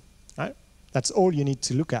operators. Right? That's all you need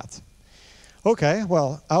to look at. Okay,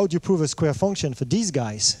 well, how do you prove a square function for these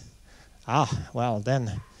guys? Well,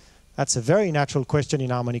 then that's a very natural question in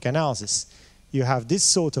harmonic analysis. You have this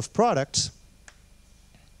sort of product,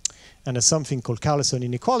 and there's something called Carlson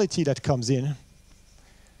inequality that comes in.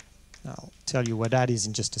 I'll tell you what that is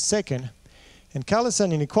in just a second. And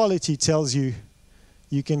Carlson inequality tells you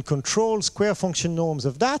you can control square function norms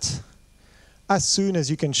of that as soon as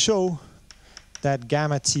you can show that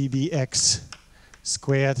gamma tbx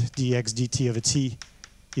squared dx dt over t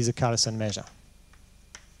is a Carlson measure.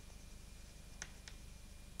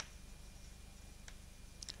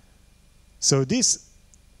 So this,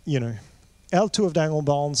 L2 of diagonal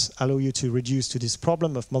bounds allow you to reduce to this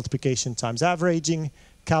problem of multiplication times averaging.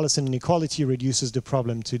 Carlson inequality reduces the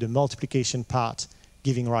problem to the multiplication part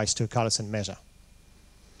giving rise to a Carlson measure.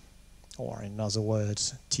 Or in other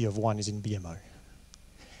words, T of 1 is in BMO.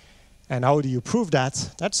 And how do you prove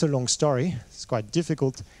that? That's a long story. It's quite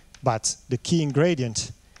difficult. But the key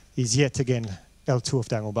ingredient is yet again L2 of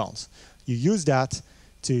diagonal bounds. You use that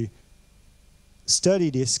to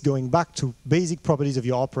study this going back to basic properties of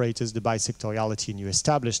your operators, the bisectoriality, and you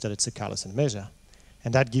establish that it's a Carlson measure.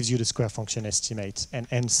 And that gives you the square function estimate and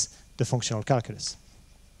hence the functional calculus.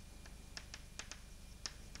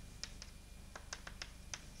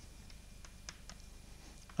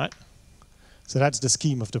 Right? So that's the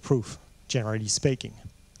scheme of the proof, generally speaking.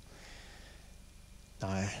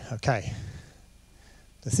 Okay.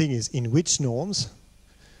 The thing is, in which norms?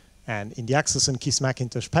 And in the Axelson Kiss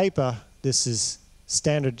McIntosh paper, this is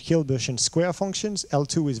standard Hilbertian square functions.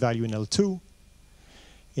 L2 is value in L2.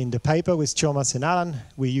 In the paper with Chalmers and Allen,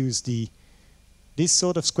 we use this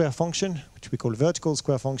sort of square function, which we call vertical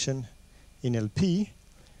square function, in LP.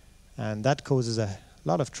 And that causes a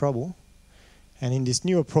lot of trouble. And in this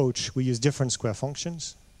new approach, we use different square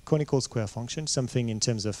functions, conical square functions, something in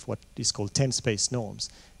terms of what is called 10-space norms.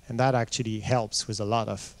 And that actually helps with a lot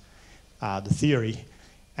of the theory.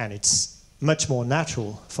 And it's much more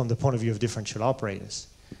natural from the point of view of differential operators.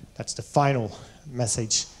 That's the final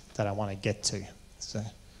message that I want to get to. So,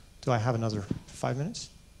 do I have another 5 minutes?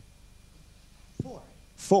 4.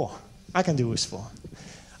 4. I can do with 4.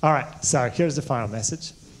 All right, so here's the final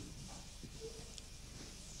message.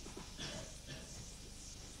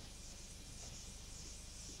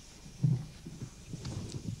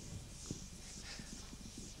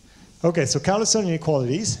 Okay, so Carlson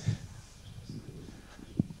inequalities.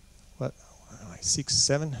 What, 6,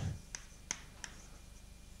 7?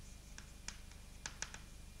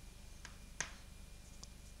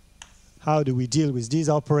 How do we deal with these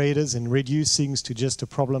operators and reduce things to just a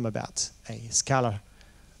problem about a scalar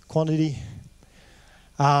quantity?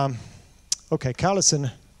 Okay, Carlson,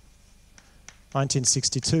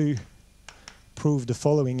 1962, proved the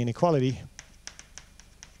following inequality.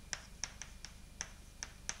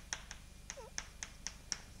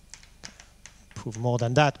 Prove more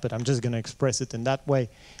than that, but I'm just going to express it in that way.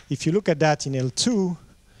 If you look at that in L2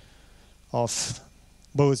 of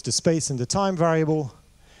both the space and the time variable,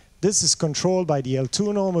 this is controlled by the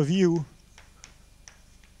L2 norm of U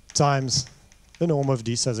times the norm of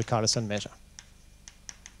this as a Carlson measure.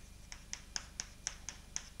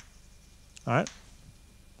 All right?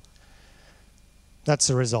 That's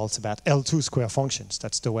the result about L2 square functions.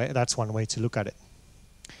 That's the way. That's one way to look at it.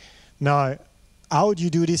 Now, how do you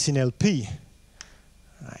do this in LP?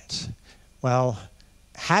 Right. Well,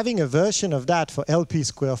 having a version of that for LP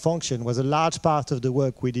square function was a large part of the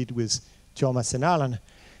work we did with Thomas and Alan,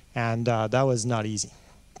 and that was not easy.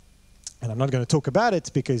 And I'm not going to talk about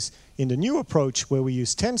it because in the new approach where we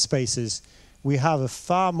use 10 spaces, we have a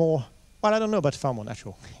far more, well, I don't know about far more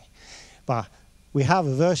natural, but we have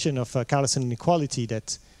a version of Carlson inequality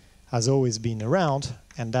that has always been around,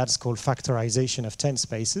 and that's called factorization of 10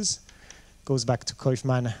 spaces. Goes back to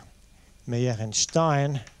Kaufmann, Meyer, and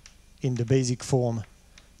Stein in the basic form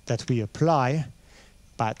that we apply,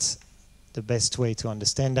 but the best way to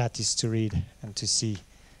understand that is to read and to see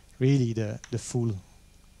really the full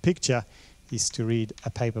picture is to read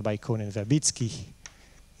a paper by Cohn and Verbitsky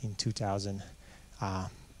in 2000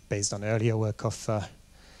 based on earlier work of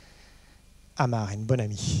Amar and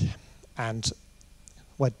Bonamy. And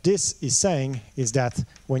what this is saying is that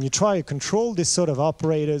when you try to control this sort of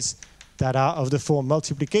operators that are of the form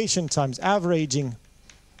multiplication times averaging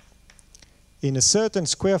in a certain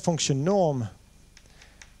square function norm,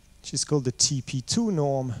 which is called the TP2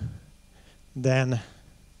 norm, then,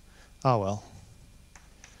 oh well,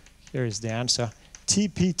 here is the answer.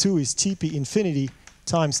 TP2 is TP infinity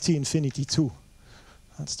times T infinity 2.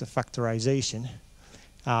 That's the factorization.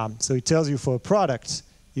 So it tells you for a product,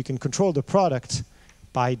 you can control the product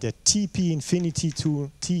by the TP infinity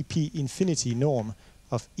to TP infinity norm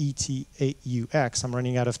of ETAUX. I'm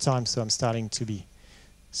running out of time, so I'm starting to be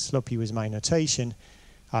sloppy with my notation.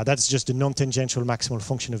 That's just the non-tangential maximal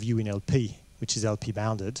function of U in LP, which is LP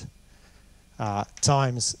bounded,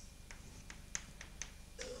 times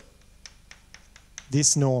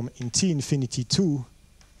this norm in T infinity 2,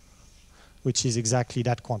 which is exactly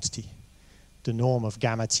that quantity, the norm of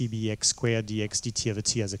gamma TBX squared dx dt over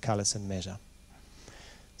T as a Carlson measure.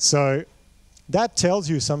 So that tells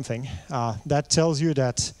you something. That tells you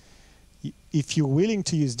that if you're willing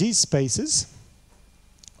to use these spaces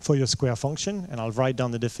for your square function, and I'll write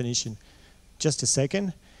down the definition just a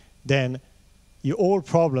second, then your whole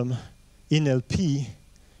problem in LP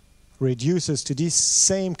reduces to this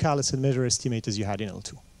same Carlson measure estimate as you had in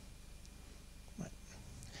L2. Right.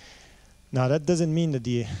 Now that doesn't mean that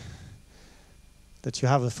that you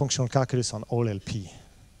have a functional calculus on all LP.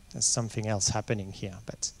 There's something else happening here,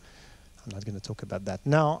 but I'm not going to talk about that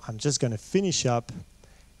now. I'm just going to finish up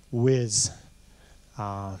with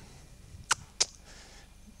by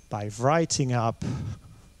writing up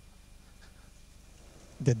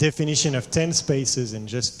the definition of 10 spaces and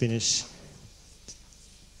just finish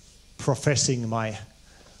professing my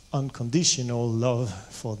unconditional love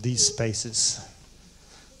for these spaces.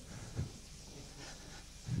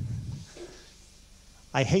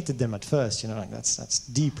 I hated them at first, you know, like that's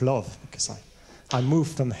deep love, because I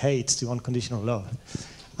moved from hate to unconditional love.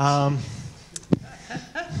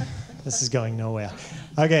 This is going nowhere.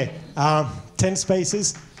 Okay, 10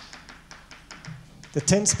 spaces. The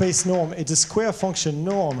 10-space norm, it's a square function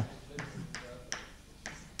norm,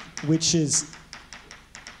 which is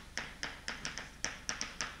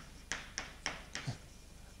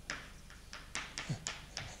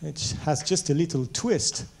it has just a little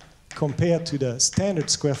twist compared to the standard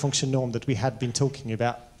square function norm that we had been talking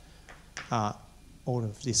about all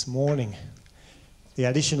of this morning. The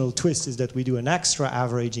additional twist is that we do an extra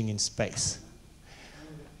averaging in space.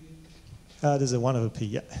 There's a 1 over p,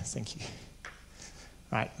 yeah, thank you.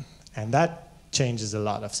 Right, and that changes a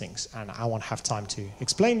lot of things, and I won't have time to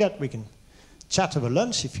explain that. We can chat over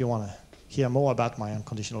lunch if you want to hear more about my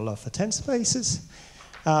unconditional love for 10 spaces.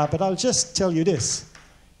 But I'll just tell you this.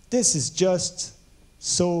 This is just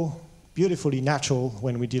so beautifully natural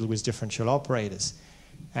when we deal with differential operators.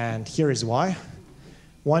 And here is why.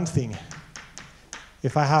 One thing,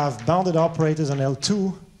 if I have bounded operators on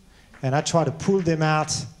L2, and I try to pull them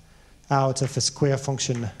out of a square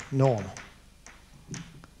function norm.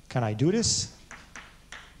 Can I do this?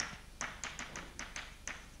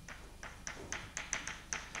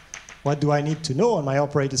 What do I need to know on my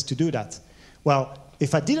operators to do that? Well,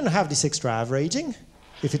 if I didn't have this extra averaging,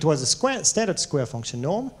 if it was a standard square function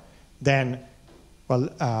norm, then, well,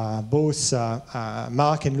 both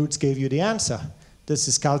Mark and Lutz gave you the answer. This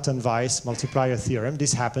is Kalton-Weiss multiplier theorem.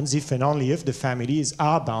 This happens if and only if the family is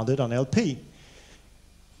R-bounded on LP.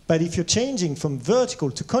 But if you're changing from vertical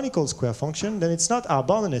to conical square function, then it's not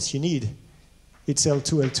R-boundedness you need. It's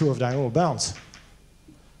L2 of diagonal bounds.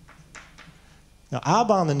 Now,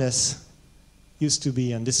 R-boundedness used to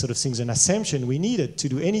be, and this sort of thing is an assumption we needed to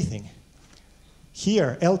do anything.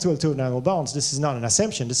 Here, L2 of diagonal bounds, this is not an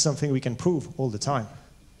assumption. This is something we can prove all the time.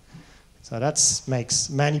 So that makes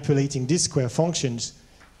manipulating these square functions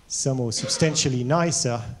somehow substantially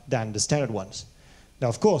nicer than the standard ones. Now,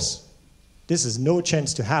 of course, this has no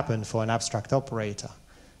chance to happen for an abstract operator.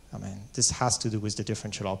 I mean, this has to do with the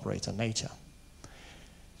differential operator nature.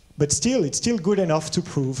 But still, it's still good enough to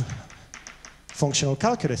prove functional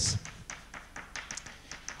calculus.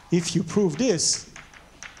 If you prove this,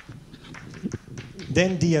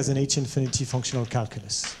 then D has an H-infinity functional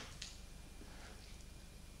calculus.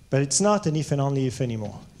 But it's not an if and only if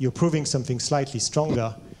anymore. You're proving something slightly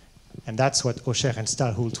stronger, and that's what Osher and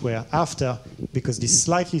Stahlhult were after, because this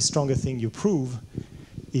slightly stronger thing you prove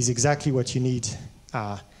is exactly what you need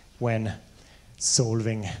when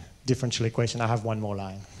solving differential equation. I have one more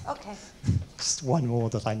line. Okay. Just one more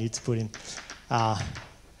that I need to put in.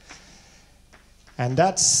 And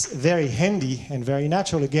that's very handy and very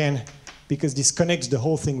natural again, because this connects the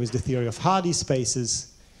whole thing with the theory of Hardy spaces.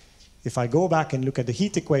 If I go back and look at the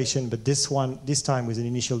heat equation, but this time with an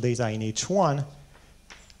initial data in H1,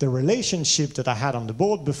 the relationship that I had on the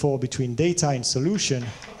board before between data and solution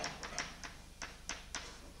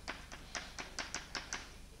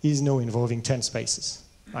is now involving 10 spaces,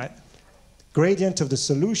 right? Gradient of the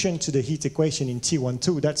solution to the heat equation in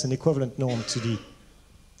T12, that's an equivalent norm to the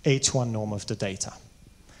H1 norm of the data.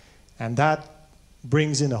 And that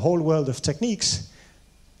brings in a whole world of techniques,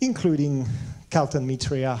 including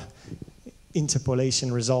Kalton-Mitria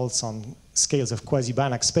interpolation results on scales of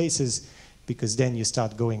quasi-Banach spaces, because then you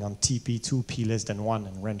start going on TP2, P less than 1,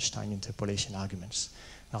 and Renstein interpolation arguments.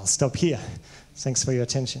 I'll stop here. Thanks for your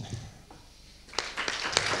attention.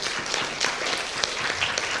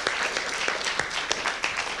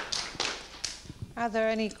 Are there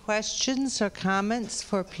any questions or comments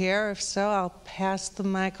for Pierre? If so, I'll pass the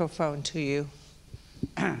microphone to you.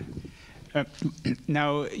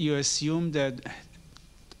 Now, you assume that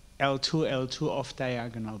L2 off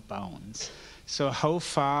diagonal bounds. So how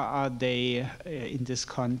far are they in this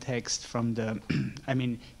context from the, I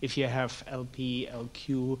mean, if you have LP,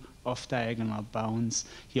 LQ off diagonal bounds,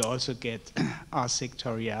 you also get R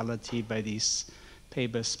sectoriality by these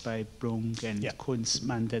papers by Brunk and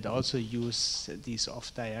Kunzmann that also use these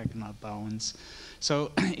off diagonal bounds.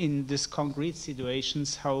 So in these concrete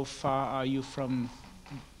situations, how far are you from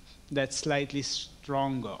that slightly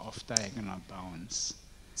stronger off diagonal bounds?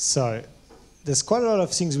 So there's quite a lot of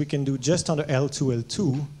things we can do just under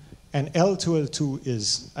L2, and L2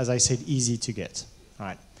 is, as I said, easy to get. All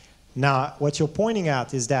right. Now, what you're pointing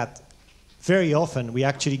out is that very often we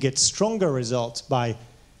actually get stronger results by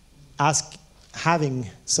having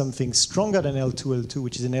something stronger than L2,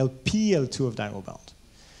 which is an LP-L2 of diagonal bound.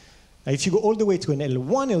 Now, if you go all the way to an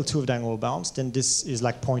L1-L2 of diagonal bounds, then this is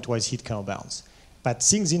like pointwise heat kernel bounds. But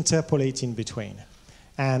things interpolate in between.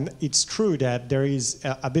 And it's true that there is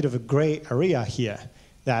a bit of a gray area here,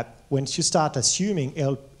 that once you start assuming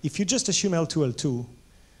if you just assume L2,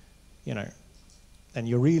 then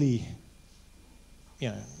you really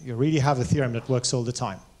have a theorem that works all the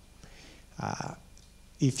time.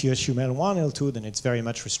 If you assume L1, L2, then it's very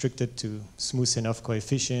much restricted to smooth enough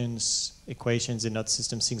coefficients, equations in knot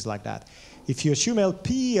systems, things like that. If you assume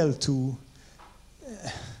LP, L2,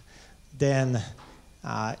 then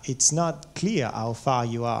it's not clear how far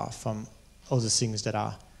you are from other things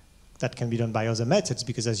that can be done by other methods,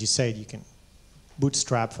 because as you said, you can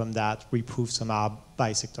bootstrap from that, reprove some R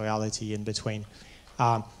bisectoriality in between.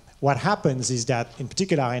 What happens is that, in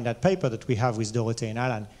particular in that paper that we have with Dorothée and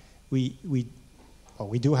Alan, we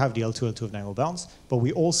do have the L2 of diagonal bounds, but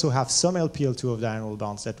we also have some LP-L2 of diagonal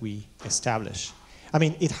bounds that we establish. I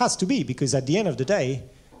mean, it has to be, because at the end of the day,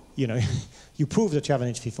 you prove that you have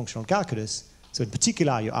an HV functional calculus, so in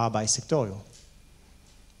particular, you are bisectorial,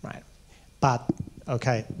 right? But,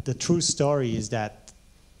 okay, the true story is that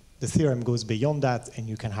the theorem goes beyond that, and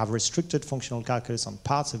you can have restricted functional calculus on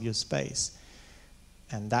parts of your space,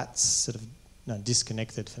 and that's sort of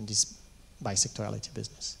disconnected from this bisectoriality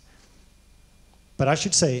business. But I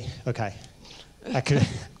should say, okay, I'm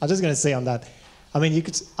just going to say on that, I mean,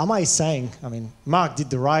 am I saying, I mean, Mark did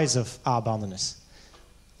the rise of R-boundedness.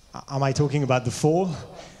 Am I talking about the fall?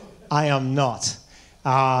 I am not.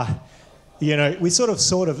 You know, we sort of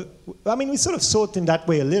sort in that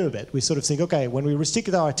way a little bit. We sort of think, okay, when we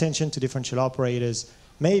restricted our attention to differential operators,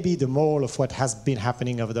 maybe the moral of what has been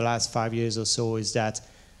happening over the last 5 years or so is that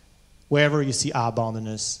wherever you see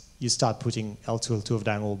R-boundedness, you start putting L2, L2 of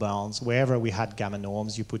diagonal bounds. Wherever we had gamma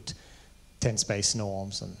norms, you put 10-space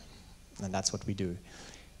norms, and that's what we do.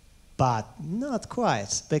 But not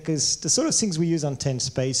quite, because the sort of things we use on 10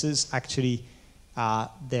 spaces, actually,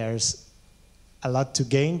 there's a lot to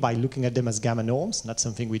gain by looking at them as gamma norms. And that's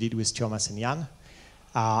something we did with Thomas and Jan.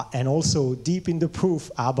 And also, deep in the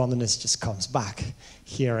proof, R-boundedness just comes back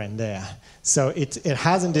here and there. So it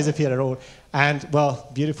hasn't disappeared at all. And,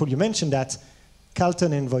 well, beautiful you mentioned that.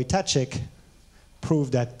 Kalton and Wojtacek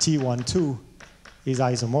proved that T12 is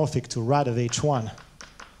isomorphic to rad of H1,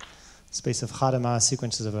 space of Rademacher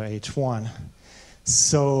sequences over H1.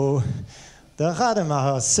 So the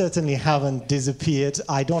Rademachers certainly haven't disappeared.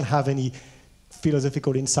 I don't have any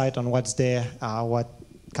philosophical insight on what's there. What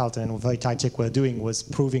Kalton and Wojtacek were doing was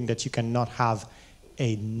proving that you cannot have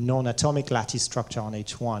a non-atomic lattice structure on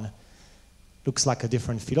H1. Looks like a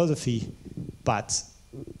different philosophy, but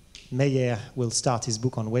Meyer will start his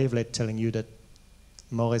book on wavelet telling you that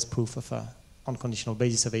Moret's proof of an unconditional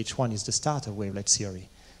basis of H1 is the start of wavelet theory.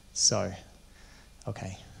 So,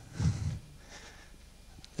 okay.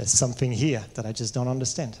 There's something here that I just don't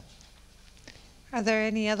understand. Are there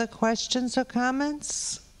any other questions or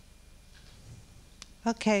comments?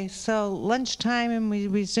 Okay, so lunchtime and we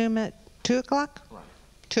resume at 2 o'clock? Right.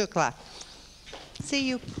 2 o'clock. See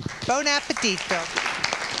you. Bon appetito.